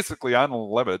has basically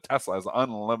unlimited. Tesla has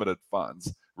unlimited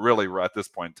funds, really, at this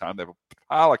point in time. They have a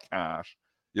pile of cash.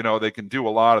 They can do a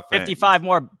lot of things.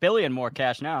 55 billion more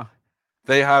cash now.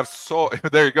 They have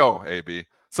there you go, AB.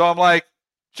 So I'm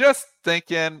just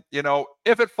thinking,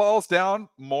 if it falls down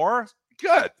more,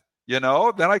 good. Then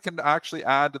I can actually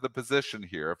add to the position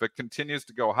here. If it continues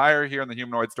to go higher here and the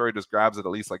humanoid story just grabs it,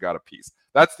 at least I got a piece.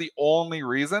 That's the only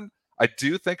reason. I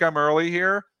do think I'm early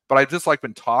here, but I just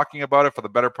been talking about it for the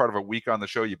better part of a week on the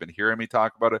show. You've been hearing me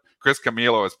talk about it. Chris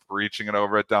Camillo is preaching it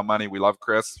over at Dumb Money. We love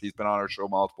Chris. He's been on our show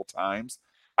multiple times.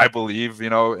 I believe,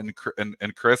 in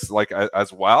Chris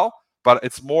as well, but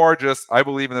it's more just I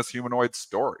believe in this humanoid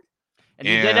story.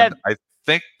 And I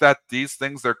think that these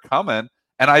things are coming.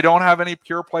 And I don't have any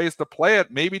pure plays to play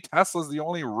it. Maybe Tesla's the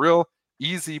only real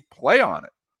easy play on it.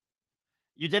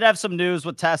 You did have some news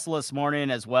with Tesla this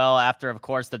morning as well. After, of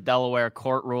course, the Delaware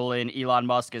court ruling, Elon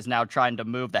Musk is now trying to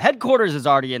move. The headquarters is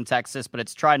already in Texas, but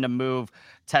it's trying to move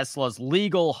Tesla's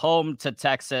legal home to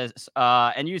Texas.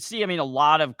 And you see, I mean, a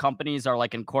lot of companies are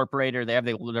like incorporated. They have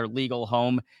their legal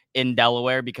home in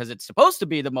Delaware because it's supposed to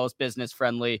be the most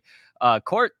business-friendly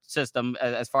court system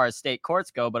as far as state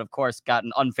courts go. But, of course, got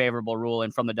an unfavorable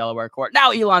ruling from the Delaware court. Now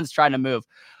Elon's trying to move.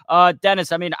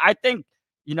 Dennis, I mean, I think,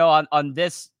 on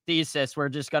this thesis, we're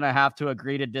just going to have to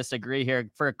agree to disagree here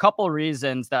for a couple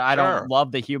reasons that I don't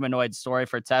love the humanoid story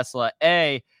for Tesla.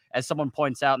 A, as someone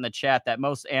points out in the chat, that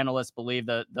most analysts believe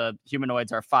the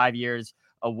humanoids are 5 years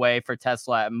away for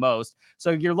Tesla at most. So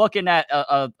you're looking at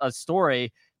a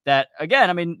story that,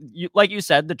 again, I mean, like you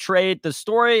said, the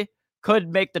story could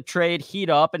make the trade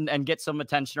heat up and get some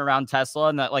attention around Tesla,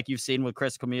 and that, like you've seen with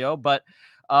Chris Camillo. But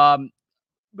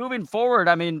moving forward,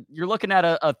 I mean, you're looking at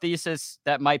a thesis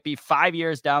that might be 5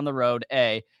 years down the road,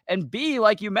 A, and B,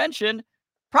 like you mentioned,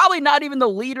 probably not even the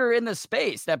leader in the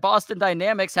space. That Boston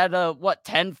Dynamics had a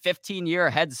 10, 15-year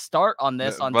head start on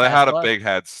this. But they had a big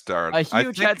head start. A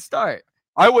huge head start.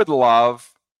 I would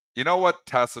love, what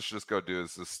Tesla should just go do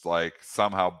is just like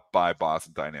somehow buy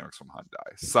Boston Dynamics from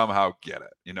Hyundai, somehow get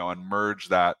it, and merge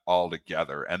that all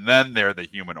together. And then they're the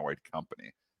humanoid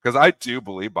company. Because I do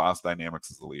believe Boston Dynamics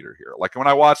is the leader here. Like when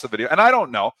I watch the video, and I don't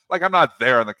know, like I'm not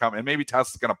there in the company, and maybe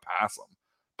Tesla's going to pass them.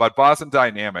 But Boston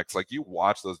Dynamics, like you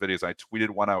watch those videos, I tweeted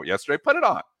one out yesterday, put it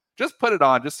on. Just put it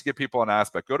on just to give people an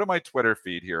aspect. Go to my Twitter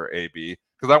feed here, AB,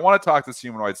 because I want to talk this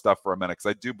humanoid stuff for a minute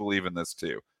because I do believe in this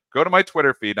too. Go to my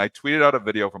Twitter feed, and I tweeted out a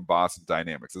video from Boston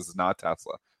Dynamics. This is not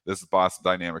Tesla. This is Boston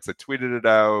Dynamics. I tweeted it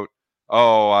out,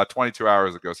 22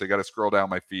 hours ago, so you got to scroll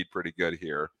down my feed pretty good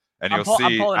here, and you'll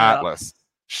see Atlas.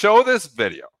 Show this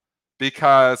video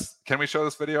because can we show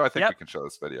this video? I think we can show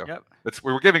this video. Yep.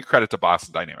 We're giving credit to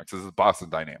Boston Dynamics. This is Boston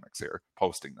Dynamics here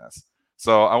posting this.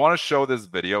 So I want to show this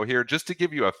video here just to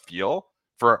give you a feel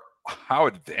for how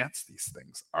advanced these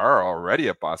things are already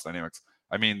at Boston Dynamics.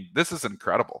 I mean, this is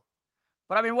incredible.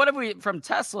 But I mean, what have we from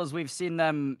Teslas? We've seen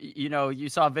them, you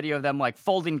saw a video of them like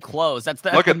folding clothes. That's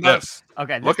the look at this.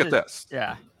 Okay. Look at this.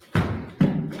 Yeah.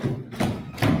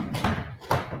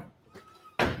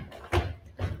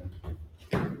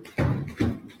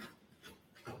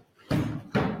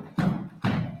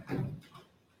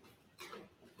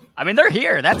 I mean, they're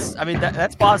here. That's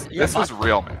Boston. This is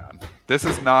real, man. This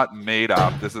is not made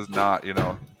up. This is not,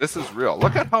 this is real.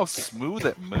 Look at how smooth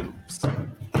it moves.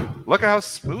 Look at how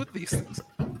smooth these things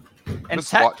are. And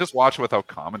just watch without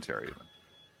commentary.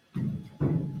 Even.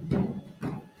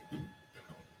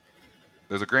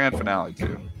 There's a grand finale,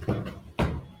 too.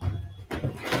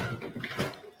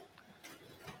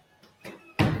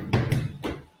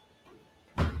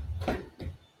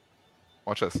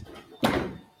 Watch this.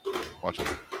 Watch this.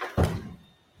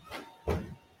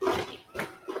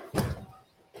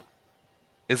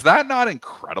 Is that not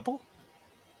incredible?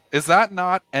 Is that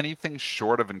not anything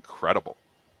short of incredible?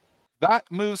 That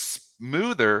moves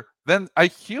smoother than a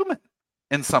human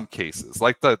in some cases.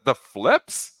 Like the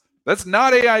flips, that's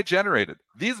not AI generated.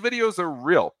 These videos are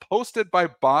real, posted by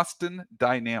Boston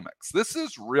Dynamics. This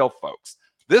is real, folks.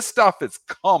 This stuff is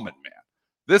coming, man.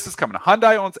 This is coming.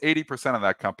 Hyundai owns 80% of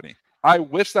that company. I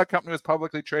wish that company was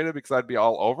publicly traded because I'd be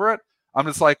all over it. I'm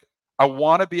just like, I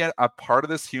want to be a part of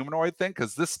this humanoid thing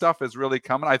because this stuff is really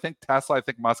coming. I think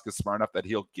Musk is smart enough that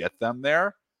he'll get them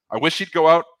there. I wish he'd go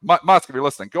out. Musk, if you're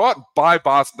listening, go out and buy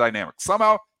Boston Dynamics.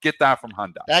 Somehow get that from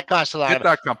Hyundai. That costs a lot. Get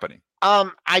that company.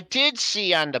 I did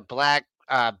see on the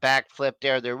backflip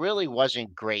there really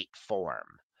wasn't great form.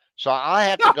 So I'll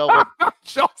have to go with.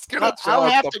 I'll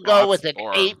have to go with an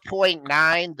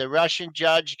 8.9. The Russian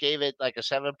judge gave it like a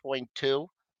 7.2.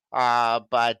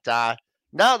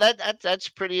 No, that's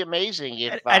pretty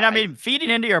amazing. I mean, feeding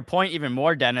into your point even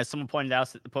more, Dennis. Someone pointed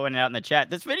out in the chat.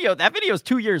 That video is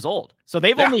 2 years old, so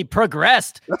they've only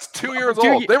progressed. That's 2 years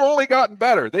old. They've only gotten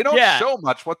better. They don't show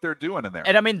much what they're doing in there.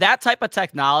 And I mean, that type of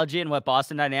technology and what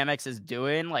Boston Dynamics is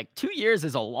doing, like 2 years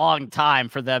is a long time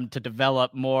for them to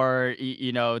develop more.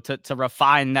 To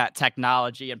refine that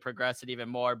technology and progress it even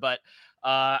more. But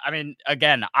I mean,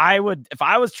 again, if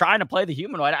I was trying to play the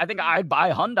humanoid, I think I'd buy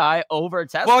Hyundai over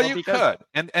Tesla. Well, you could,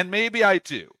 and maybe I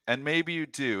do, and maybe you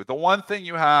do. The one thing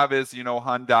you have is,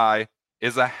 Hyundai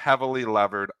is a heavily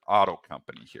levered auto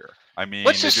company here. I mean,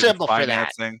 what's the symbol for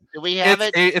that? Do we have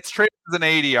it? It's traded as an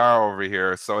ADR over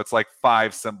here, so it's like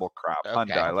 5 symbol crap. Okay.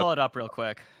 Hyundai. Pull it up real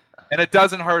quick. And it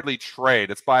doesn't hardly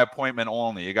trade. It's by appointment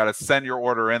only. You got to send your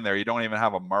order in there. You don't even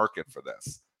have a market for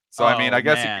this. So, I mean, I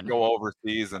guess you can go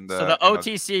overseas and... so the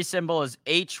OTC symbol is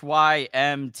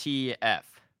HYMTF.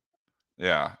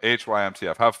 Yeah,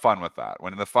 HYMTF. Have fun with that.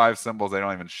 When the 5 symbols, they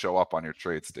don't even show up on your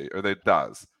trade state, or it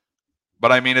does.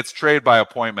 But I mean, it's trade by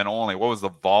appointment only. What was the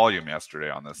volume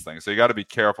yesterday on this thing? So you got to be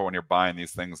careful when you're buying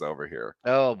these things over here.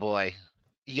 Oh boy.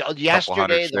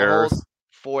 Yesterday, the whole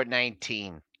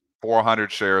 419.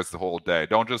 400 shares the whole day.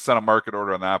 Don't just send a market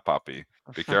order on that puppy.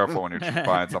 Be careful when you're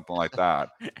buying something like that.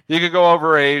 You could go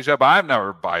over Asia, but I've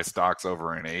never buy stocks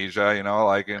over in Asia,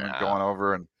 going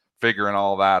over and figuring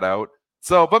all that out.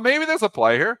 So, but maybe there's a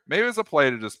play here. Maybe there's a play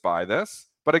to just buy this.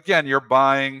 But again, you're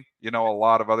buying, a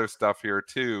lot of other stuff here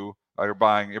too. You're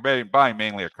buying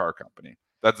mainly a car company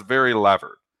that's very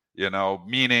levered,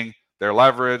 meaning they're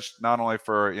leveraged not only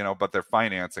for, but their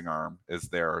financing arm is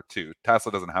there too.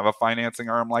 Tesla doesn't have a financing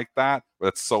arm like that, but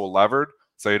it's so levered,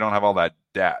 so you don't have all that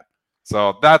debt.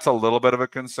 So that's a little bit of a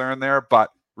concern there.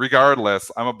 But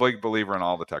regardless, I'm a big believer in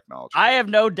all the technology. I have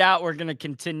no doubt we're going to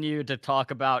continue to talk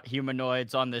about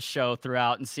humanoids on this show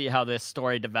throughout and see how this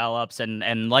story develops.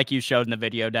 And like you showed in the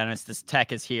video, Dennis, this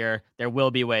tech is here. There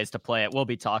will be ways to play it. We'll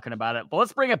be talking about it. But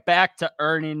let's bring it back to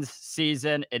earnings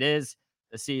season. It is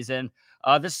the season.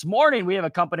 This morning, we have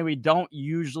a company we don't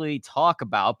usually talk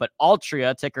about, but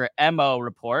Altria, ticker MO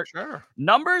report. Sure.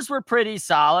 Numbers were pretty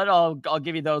solid. I'll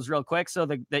give you those real quick. So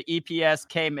the EPS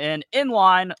came in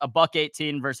line,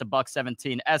 $1.18 versus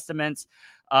 $1.17 estimates.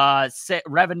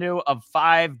 Revenue of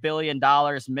 $5 billion,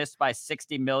 missed by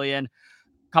 $60 million.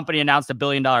 Company announced $1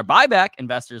 billion buyback.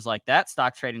 Investors like that.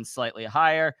 Stock trading slightly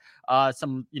higher.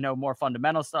 Some more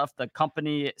fundamental stuff. The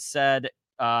company said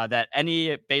that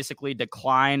any basically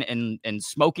decline in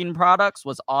smoking products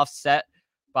was offset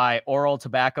by oral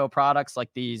tobacco products like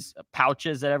these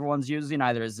pouches that everyone's using,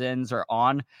 either Zins or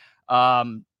On.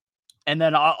 And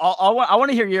then I want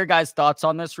to hear your guys' thoughts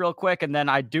on this real quick. And then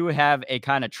I do have a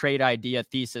kind of trade idea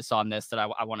thesis on this that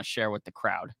I want to share with the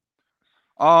crowd.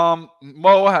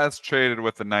 Mo has traded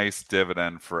with a nice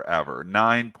dividend forever,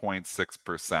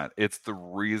 9.6%. It's the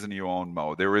reason you own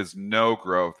Mo. There is no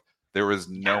growth. There is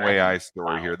no AI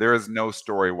story here. There is no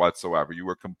story whatsoever. You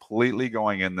were completely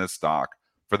going in this stock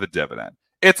for the dividend.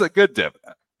 It's a good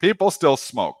dividend. People still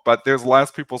smoke, but there's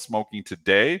less people smoking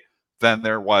today than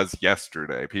there was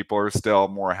yesterday. People are still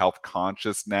more health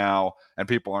conscious now, and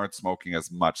people aren't smoking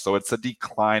as much. So it's a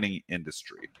declining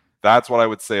industry. That's what I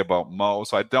would say about Mo.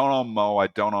 So I don't own Mo. I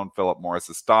don't own Philip Morris.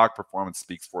 The stock performance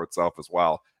speaks for itself as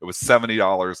well. It was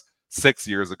 $70 6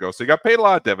 years ago. So you got paid a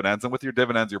lot of dividends, and with your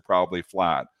dividends, you're probably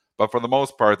flat. But for the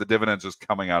most part, the dividend's just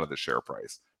coming out of the share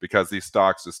price because these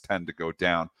stocks just tend to go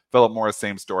down. Philip Morris,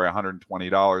 same story,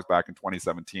 $120 back in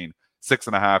 2017.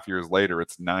 6.5 years later,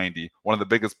 it's 90. One of the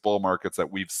biggest bull markets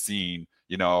that we've seen,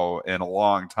 in a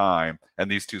long time. And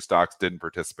these two stocks didn't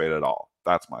participate at all.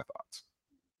 That's my thoughts.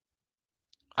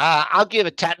 I'll give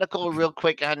a technical real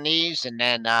quick on these, and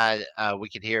then we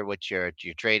can hear what your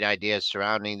trade ideas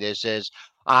surrounding this is.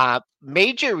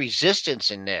 Major resistance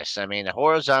in this. I mean, the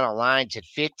horizontal lines at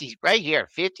 50 right here,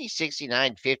 50,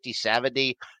 69, 50,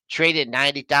 70, traded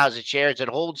 90,000 shares. It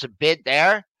holds a bid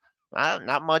there.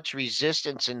 Not much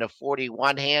resistance in the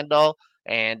 41 handle.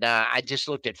 And I just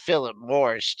looked at Philip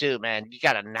Morris too, man. You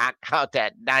got to knock out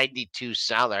that 92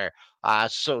 seller.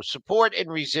 So support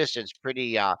and resistance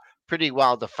pretty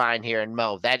well defined here in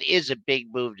Mo. That is a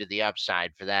big move to the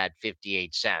upside for that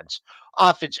 58 cents.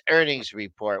 Off its earnings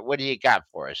report, what do you got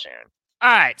for us, Aaron?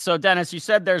 All right. So, Dennis, you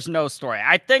said there's no story.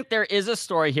 I think there is a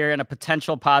story here and a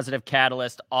potential positive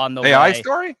catalyst on the way. AI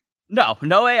story? No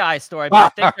AI story,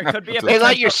 but I think there could be a. They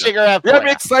let your cigarette. Yeah, I'm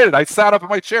excited. I sat up in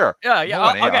my chair. Yeah. No,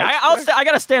 okay, I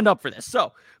got to stand up for this.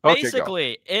 So, Okay,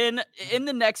 basically, in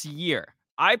the next year,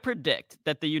 I predict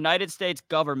that the United States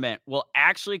government will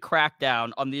actually crack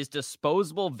down on these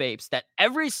disposable vapes that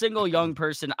every single young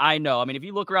person I know, I mean, if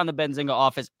you look around the Benzinga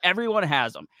office, everyone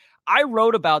has them. I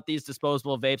wrote about these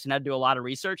disposable vapes and had to do a lot of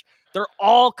research. They're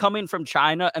all coming from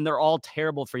China, and they're all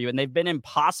terrible for you. And they've been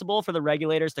impossible for the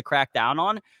regulators to crack down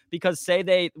on because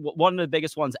one of the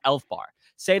biggest ones, Elf Bar.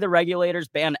 Say the regulators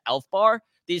ban Elf Bar,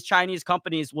 these Chinese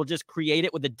companies will just create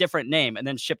it with a different name and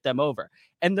then ship them over.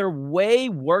 And they're way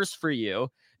worse for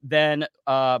you than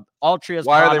Altria's.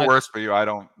 Why are they worse for you? I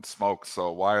don't smoke,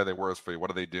 so why are they worse for you?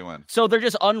 What are they doing? So they're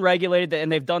just unregulated,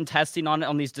 and they've done testing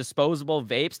on these disposable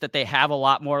vapes that they have a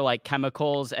lot more like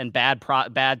chemicals and bad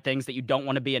things that you don't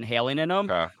want to be inhaling in them.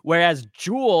 Okay. Whereas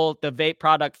Juul, the vape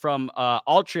product from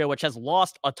Altria, which has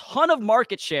lost a ton of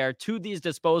market share to these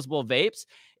disposable vapes,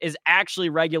 is actually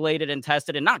regulated and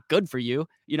tested and not good for you.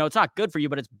 It's not good for you,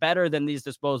 but it's better than these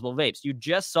disposable vapes. You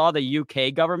just saw the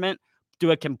UK government do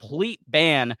a complete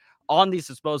ban on these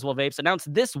disposable vapes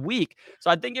announced this week. So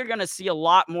I think you're going to see a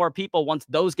lot more people once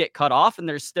those get cut off and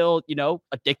they're still,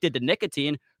 addicted to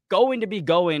nicotine, going to be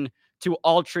going to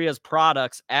Altria's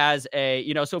products as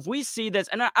a, so if we see this,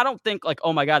 and I don't think like,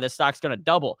 oh my God, this stock's going to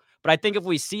double, but I think if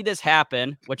we see this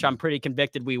happen, which I'm pretty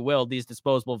convicted we will, these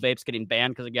disposable vapes getting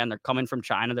banned, because again, they're coming from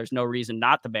China. There's no reason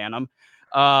not to ban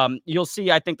them. You'll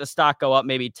see, I think the stock go up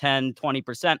maybe 10,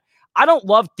 20%. I don't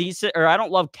love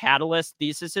catalyst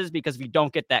theses, because if you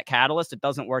don't get that catalyst, it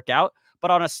doesn't work out. But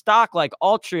on a stock like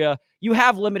Altria, you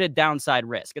have limited downside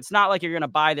risk. It's not like you're going to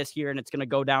buy this here and it's going to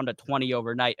go down to 20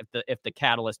 overnight if the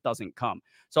catalyst doesn't come.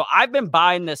 So I've been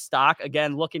buying this stock,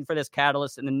 again, looking for this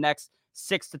catalyst in the next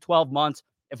 6 to 12 months.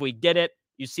 If we get it,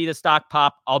 you see the stock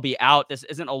pop, I'll be out. This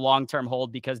isn't a long-term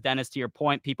hold because, Dennis, to your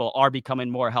point, people are becoming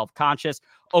more health conscious.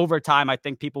 Over time, I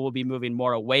think people will be moving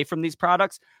more away from these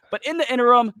products. But in the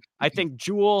interim, I think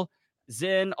Juul,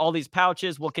 Zyn, all these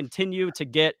pouches will continue to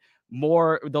get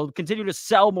more. They'll continue to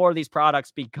sell more of these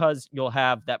products because you'll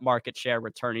have that market share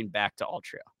returning back to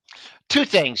Altria. Two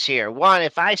things here. One,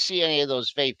 if I see any of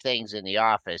those vape things in the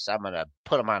office, I'm going to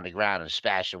put them on the ground and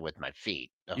smash them with my feet.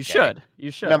 Okay?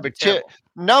 You should.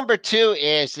 Number two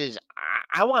is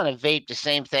I want to vape the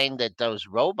same thing that those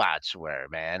robots were,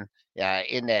 man,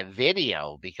 in that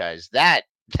video, because that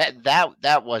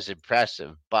was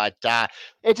impressive. But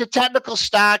it's a technical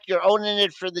stock. You're owning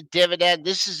it for the dividend.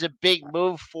 This is a big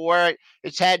move for it.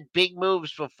 It's had big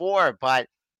moves before, but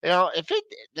I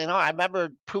remember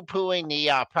poo-pooing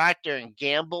the Procter and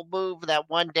Gamble move that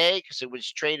one day because it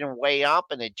was trading way up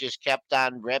and it just kept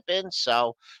on ripping.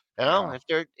 So, if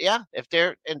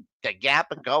they're in the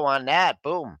gap and go on that,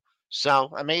 boom.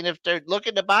 So, I mean, if they're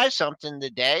looking to buy something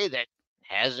today that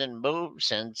hasn't moved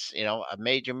since, a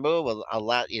major move a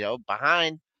lot,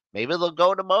 behind, maybe they'll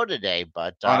go to Mo today.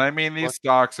 But and I mean, these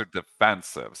stocks are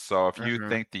defensive. So if you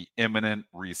think the imminent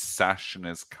recession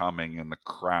is coming and the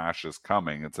crash is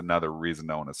coming, it's another reason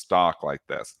to own a stock like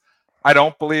this. I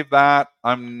don't believe that.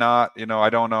 I'm not, I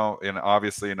don't know. And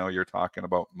obviously, you're talking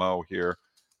about Mo here.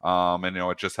 And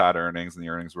it just had earnings and the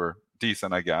earnings were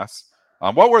decent, I guess.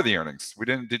 What were the earnings?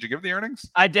 Did you give the earnings?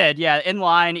 I did. Yeah. In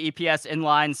line, EPS in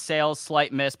line, sales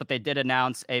slight miss, but they did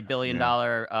announce a $1 billion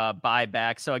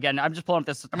buyback. So again, I'm just pulling up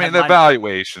this. I mean, the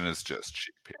valuation is just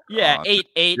cheap here. Yeah.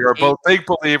 8. You're a big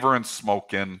believer in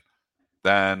smoking.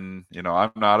 Then,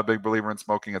 I'm not a big believer in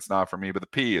smoking. It's not for me, but the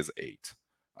P is 8.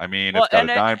 I mean, it's got a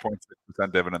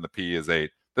 9.6% dividend. The P is 8.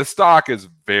 The stock is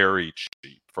very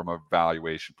cheap from a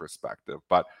valuation perspective,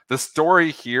 but the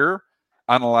story here,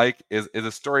 unlike is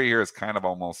a story here is kind of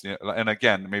almost, and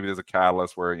again, maybe there's a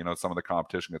catalyst where, some of the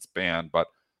competition gets banned, but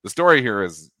the story here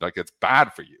is like, it's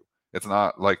bad for you. It's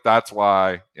not like, that's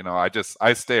why,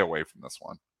 I stay away from this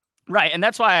one. Right. And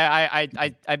that's why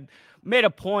I made a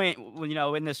point,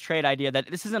 in this trade idea that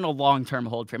this isn't a long-term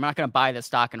hold trade. I'm not going to buy this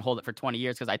stock and hold it for 20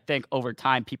 years because I think over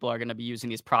time people are going to be using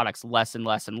these products less and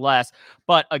less and less.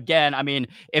 But again, I mean,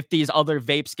 if these other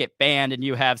vapes get banned and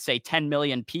you have, say, 10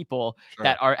 million people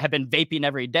that have been vaping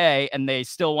every day and they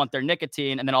still want their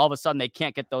nicotine, and then all of a sudden they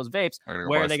can't get those vapes,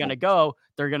 where are they going to go?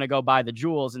 They're going to go buy the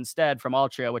Juuls instead from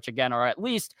Altria, which again are at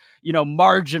least,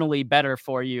 marginally better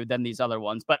for you than these other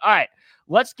ones. But all right,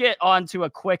 let's get on to a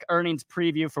quick earnings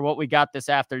preview for what we got this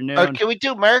afternoon. Can we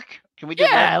do Merck? Let's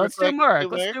do Merck.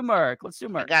 Let's do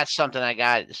Merck. I got something I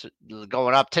got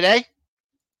going up today.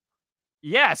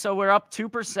 Yeah, so we're up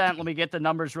 2%. Let me get the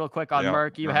numbers real quick on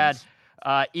Merck. You had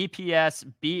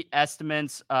EPS beat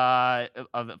estimates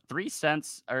of 3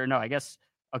 cents, or no, I guess.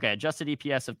 Okay, adjusted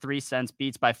EPS of 3 cents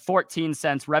beats by 14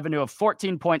 cents. Revenue of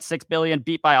 $14.6 billion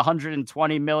beat by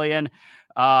 $120 million.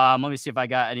 Let me see if I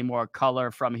got any more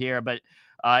color from here. But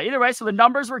either way, so the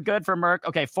numbers were good for Merck.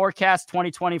 Okay, forecast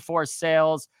 2024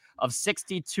 sales of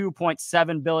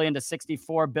 $62.7 billion to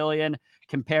 $64 billion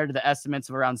compared to the estimates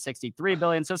of around $63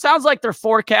 billion. So it sounds like their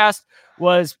forecast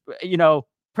was,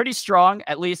 pretty strong,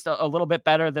 at least a little bit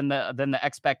better than the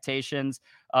expectations.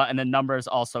 And the numbers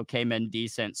also came in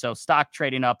decent. So stock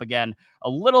trading up again, a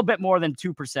little bit more than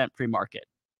 2% pre-market.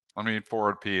 I mean,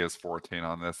 forward P is 14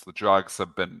 on this. The drugs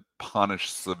have been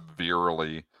punished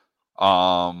severely.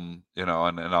 And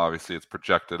obviously it's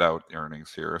projected out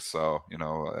earnings here. So,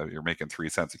 you're making 3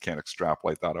 cents. You can't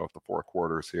extrapolate that out the 4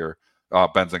 quarters here.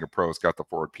 Benzinga Pro's got the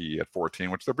forward PE at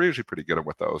 14, which they're usually pretty good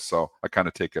with those. So I kind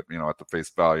of take it, at the face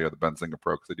value of the Benzinga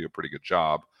Pro because they do a pretty good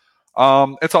job.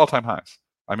 It's all-time highs.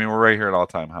 I mean, we're right here at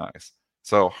all-time highs.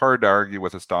 So hard to argue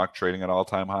with a stock trading at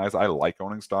all-time highs. I like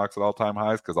owning stocks at all-time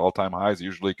highs because all-time highs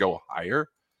usually go higher.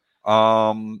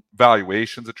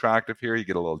 Valuation's attractive here. You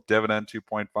get a little dividend,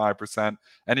 2.5%.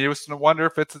 And you just wonder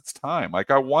if it's its time. Like,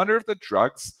 I wonder if the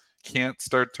drugs can't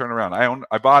start turn around.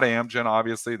 I bought Amgen,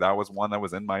 obviously. That was one that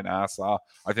was in my NASA.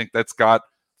 I think that's got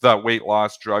the weight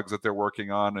loss drugs that they're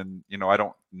working on. And, I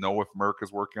don't know if Merck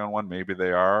is working on one. Maybe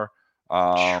they are.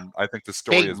 I think the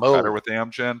story is better with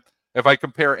Amgen. If I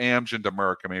compare Amgen to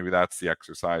Merck, and maybe that's the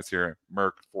exercise here,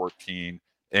 Merck 14,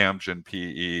 Amgen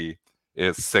PE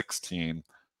is 16.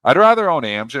 I'd rather own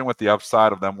Amgen with the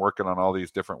upside of them working on all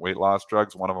these different weight loss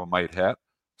drugs. One of them might hit.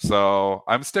 So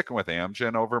I'm sticking with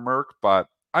Amgen over Merck, but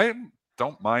I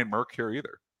don't mind Merck here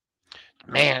either.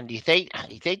 Man, do you think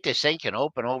this thing can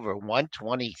open over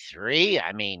 123?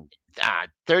 I mean,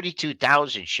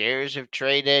 32,000 shares have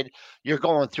traded. You're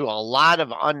going through a lot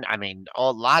of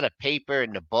a lot of paper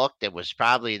in the book that was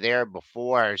probably there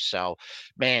before. So,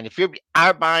 man, if you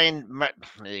are buying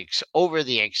over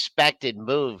the expected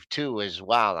move too, as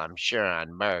well, I'm sure on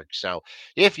Merck. So,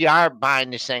 if you are buying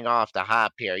this thing off the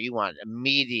hop here, you want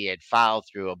immediate follow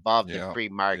through above the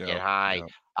pre-market high.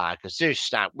 Because there's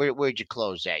not, where'd you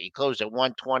close at? You closed at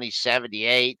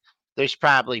 120.78. There's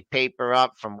probably paper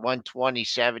up from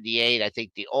 120.78. I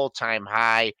think the all-time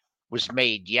high was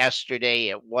made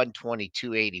yesterday at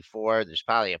 122.84. There's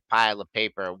probably a pile of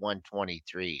paper at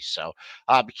 123. So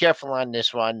be careful on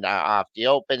this one off the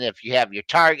open. If you have your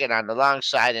target on the long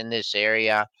side in this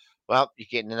area, well, you're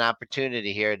getting an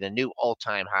opportunity here. The new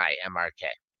all-time high, MRK.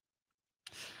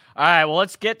 All right, well,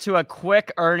 let's get to a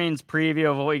quick earnings preview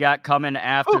of what we got coming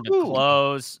after the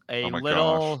close. A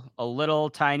little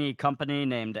tiny company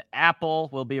named Apple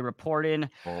will be reporting.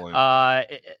 We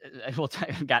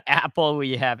got Apple,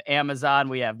 we have Amazon,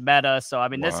 we have Meta. So, I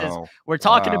mean, we're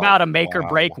talking about a make or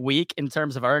break week in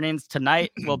terms of earnings.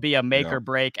 Tonight will be a make or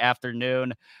break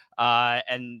afternoon.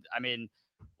 And I mean,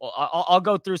 well, I'll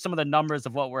go through some of the numbers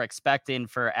of what we're expecting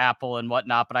for Apple and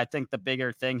whatnot, but I think the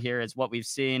bigger thing here is what we've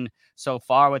seen so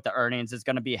far with the earnings is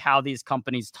going to be how these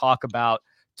companies talk about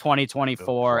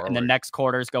 2024 and the next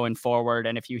quarters going forward.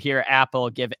 And if you hear Apple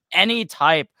give any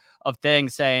type of thing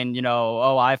saying,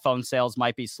 iPhone sales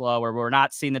might be slow or we're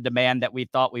not seeing the demand that we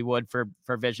thought we would for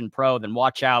Vision Pro, then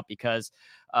watch out because,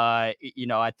 I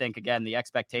think, again, the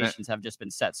expectations have just been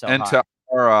set so high. To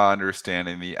our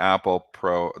understanding, the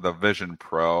Vision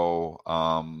Pro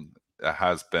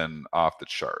has been off the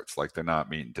charts. Like they're not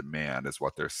meeting demand is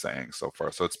what they're saying so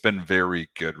far. So it's been very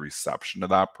good reception to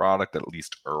that product, at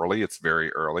least early. It's very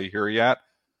early here yet.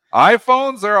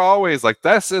 iPhones are always like,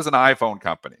 this is an iPhone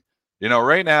company.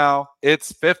 Right now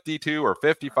it's 52 or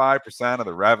 55% of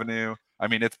the revenue. I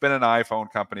mean, it's been an iPhone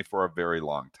company for a very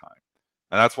long time.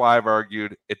 And that's why I've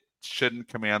argued it shouldn't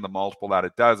command the multiple that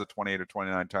it does at 28 or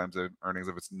 29 times the earnings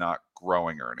if it's not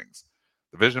growing earnings.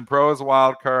 The Vision Pro is a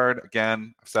wild card.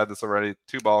 Again, I've said this already,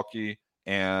 too bulky,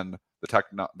 and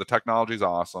the technology is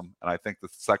awesome. And I think the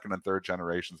second and third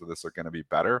generations of this are going to be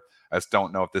better. I just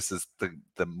don't know if this is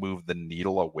the move the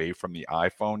needle away from the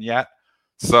iPhone yet.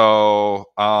 So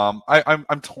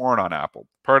I'm torn on Apple.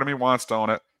 Part of me wants to own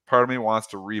it. Part of me wants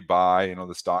to rebuy,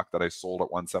 the stock that I sold at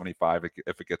 175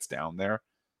 if it gets down there,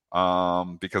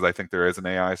 because I think there is an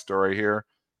AI story here.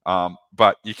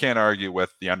 But you can't argue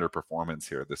with the underperformance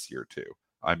here this year too.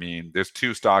 I mean, there's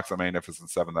two stocks on Magnificent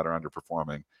Seven that are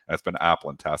underperforming, and it's been Apple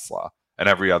and Tesla, and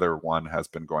every other one has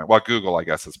been going. Well, Google, I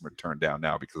guess, has turned down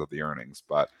now because of the earnings,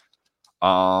 but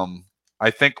I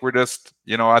think we're just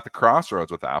at the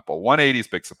crossroads with Apple. 180 is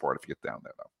big support if you get down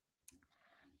there though.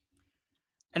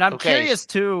 And I'm curious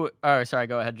too. Oh, sorry.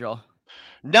 Go ahead, Joel.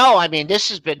 No, I mean, this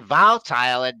has been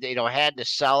volatile and, had the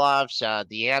sell-offs.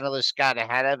 The analysts got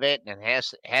ahead of it and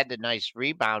had the nice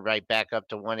rebound right back up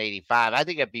to 185. I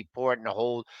think it'd be important to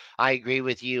hold. I agree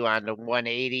with you on the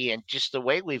 180 and just the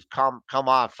way we've come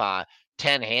off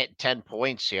 10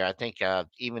 points here. I think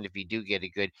even if you do get a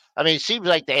good, I mean, it seems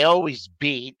like they always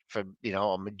beat for,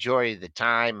 a majority of the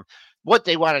time. What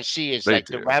they want to see is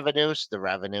the revenues. The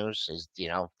revenues is,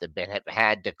 they've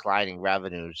had declining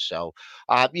revenues. So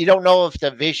you don't know if the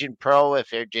Vision Pro, if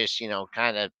they're just,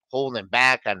 kind of holding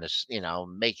back on this,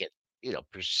 make it,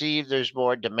 perceive there's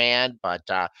more demand. But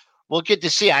we'll get to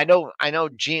see. I know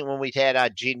Gene, when we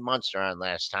had Gene Munster on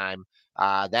last time,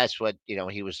 that's what,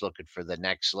 he was looking for the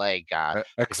next leg.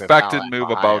 Expected move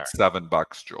about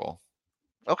 $7, Joel.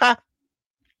 Okay.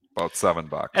 About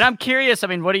 $7. And I'm curious, I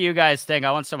mean, what do you guys think?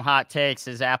 I want some hot takes.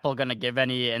 Is Apple going to give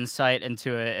any insight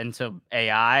into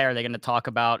AI? Are they going to talk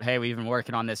about, hey, we've been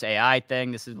working on this AI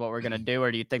thing, this is what we're going to do? Or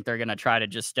do you think they're going to try to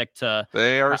just stick to...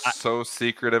 They are so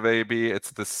secretive, AB.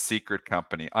 It's the secret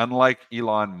company. Unlike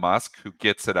Elon Musk, who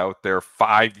gets it out there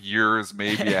 5 years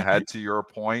maybe ahead to your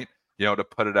point, to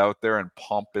put it out there and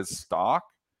pump his stock.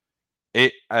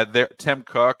 Tim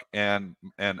Cook and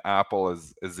Apple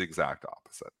is the exact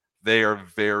opposite. They are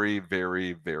very,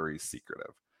 very, very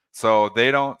secretive. So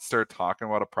they don't start talking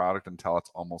about a product until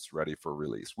it's almost ready for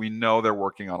release. We know they're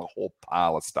working on a whole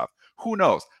pile of stuff. Who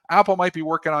knows? Apple might be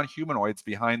working on humanoids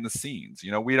behind the scenes.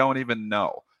 We don't even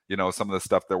know. some of the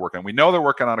stuff they're working on. We know they're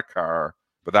working on a car,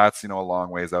 but that's, a long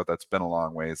ways out. That's been a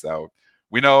long ways out.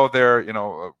 We know they're,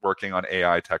 working on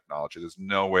AI technology. There's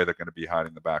no way they're going to be hiding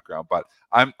in the background. But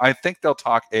I think they'll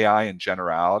talk AI in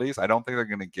generalities. I don't think they're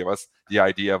going to give us the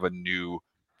idea of a new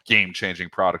game-changing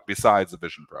product besides the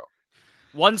Vision Pro.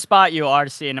 One spot you are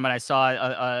seeing, I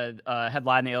saw a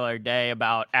headline the other day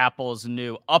about Apple's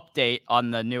new update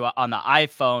on the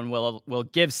iPhone will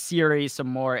give Siri some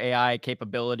more AI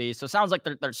capabilities. So it sounds like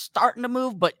they're starting to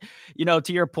move, but to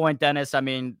your point, Dennis,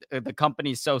 the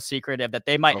company's so secretive that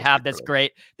they might have this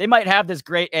great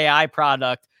AI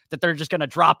product that they're just going to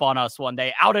drop on us one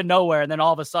day out of nowhere. And then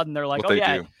all of a sudden they're like,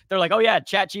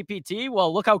 ChatGPT.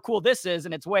 Well, look how cool this is.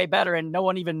 And it's way better. And no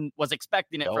one even was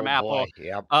expecting it from Apple.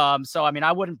 Yep. So,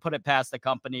 I wouldn't put it past the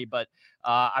company, but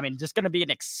just going to be an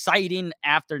exciting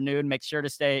afternoon. Make sure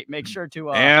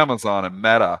to Amazon and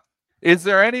Meta. Is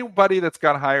there anybody that's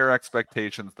got higher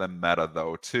expectations than Meta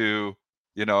though, too?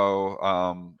 The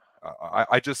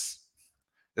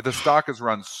stock has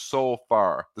run so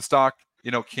far. The stock,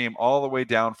 came all the way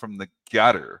down from the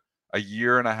gutter a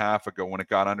year and a half ago when it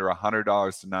got under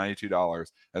 $100 to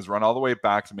 $92, has run all the way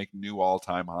back to make new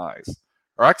all-time highs.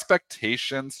 Are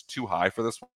expectations too high for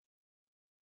this one?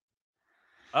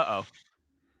 Uh-oh.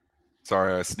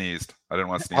 Sorry, I sneezed. I didn't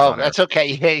want to sneeze on that's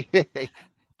okay.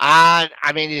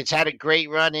 It's had a great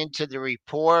run into the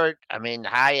report.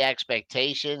 High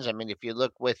expectations. If you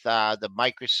look with the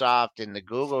Microsoft and the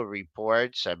Google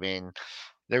reports,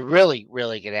 they're really,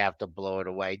 really going to have to blow it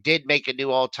away. Did make a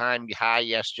new all-time high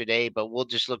yesterday, but we'll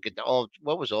just look at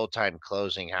what was all-time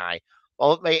closing high?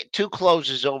 Well, it made 2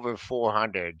 closes over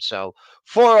 400. So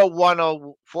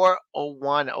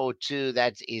 401.02,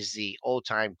 that is the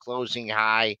all-time closing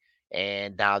high.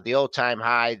 And the all-time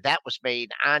high, that was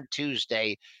made on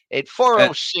Tuesday at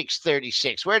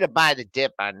 406.36. Where to buy the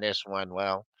dip on this one?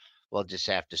 Well, we'll just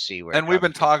have to see where. And we've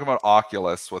been talking about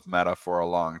Oculus with Meta for a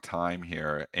long time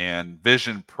here, and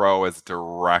Vision Pro is a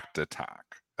direct attack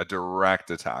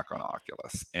on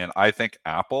Oculus. And I think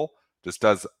Apple just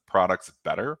does products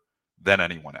better than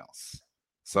anyone else.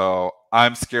 So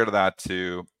I'm scared of that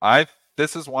too.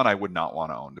 This is one I would not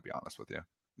want to own, to be honest with you.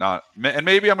 And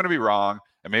maybe I'm going to be wrong,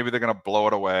 and maybe they're going to blow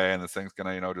it away, and this thing's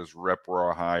going to just rip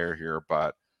roar higher here.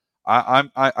 But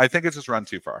I think it's just run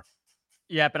too far.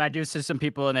 Yep, and I do see some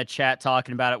people in the chat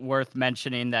talking about it. Worth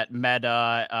mentioning that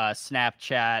Meta,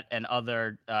 Snapchat, and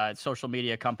other social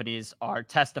media companies are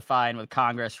testifying with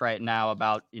Congress right now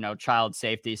about, child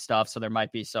safety stuff. So there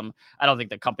might be some. I don't think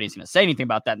the company's going to say anything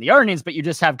about that in the earnings, but you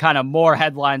just have kind of more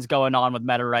headlines going on with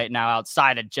Meta right now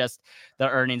outside of just the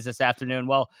earnings this afternoon.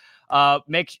 Well,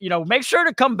 make sure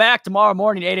to come back tomorrow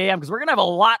morning, 8 a.m. because we're gonna have a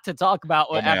lot to talk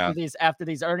about after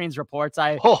these earnings reports.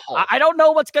 I don't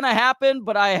know what's gonna happen,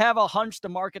 but I have a hunch the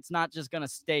market's not just gonna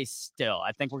stay still.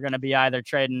 I think we're gonna be either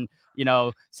trading,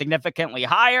 significantly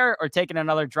higher or taking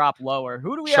another drop lower.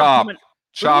 Who do we have coming?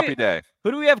 Choppy day.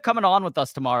 Who do we have coming on with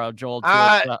us tomorrow, Joel?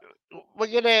 We're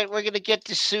gonna get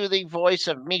the soothing voice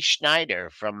of Mich Schneider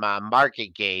from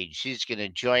Market Gauge. She's gonna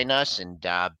join us and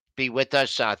be with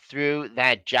us through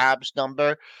that jobs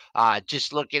number.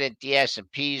 Just looking at the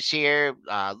S&Ps here,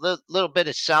 little bit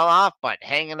of sell-off, but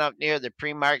hanging up near the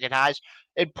pre-market highs.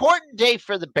 Important day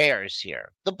for the bears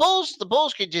here. The bulls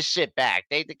could just sit back.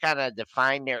 They kind of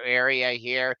define their area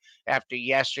here after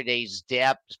yesterday's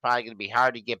dip. It's probably going to be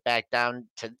hard to get back down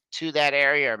to that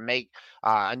area or make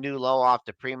a new low off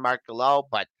the pre-market low.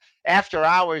 But after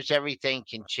hours, everything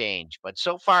can change. But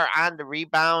so far on the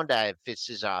rebound, if this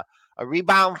is a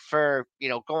rebound for,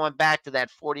 going back to that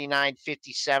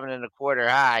 49.57 and a quarter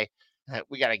high,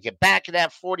 we got to get back to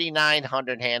that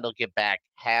 4,900 handle, get back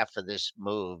half of this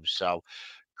move. So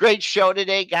great show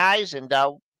today, guys. And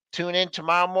tune in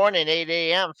tomorrow morning, 8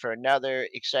 a.m. for another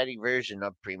exciting version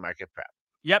of Pre-Market Prep.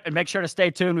 Yep, and make sure to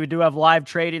stay tuned. We do have live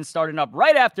trading starting up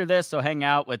right after this, so hang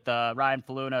out with Ryan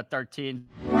Faluna, 13.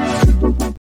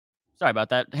 Sorry about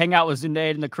that. Hang out with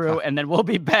Zunaid and the crew, and then we'll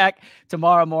be back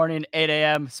tomorrow morning, 8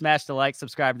 a.m. Smash the like,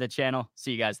 subscribe to the channel.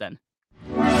 See you guys then.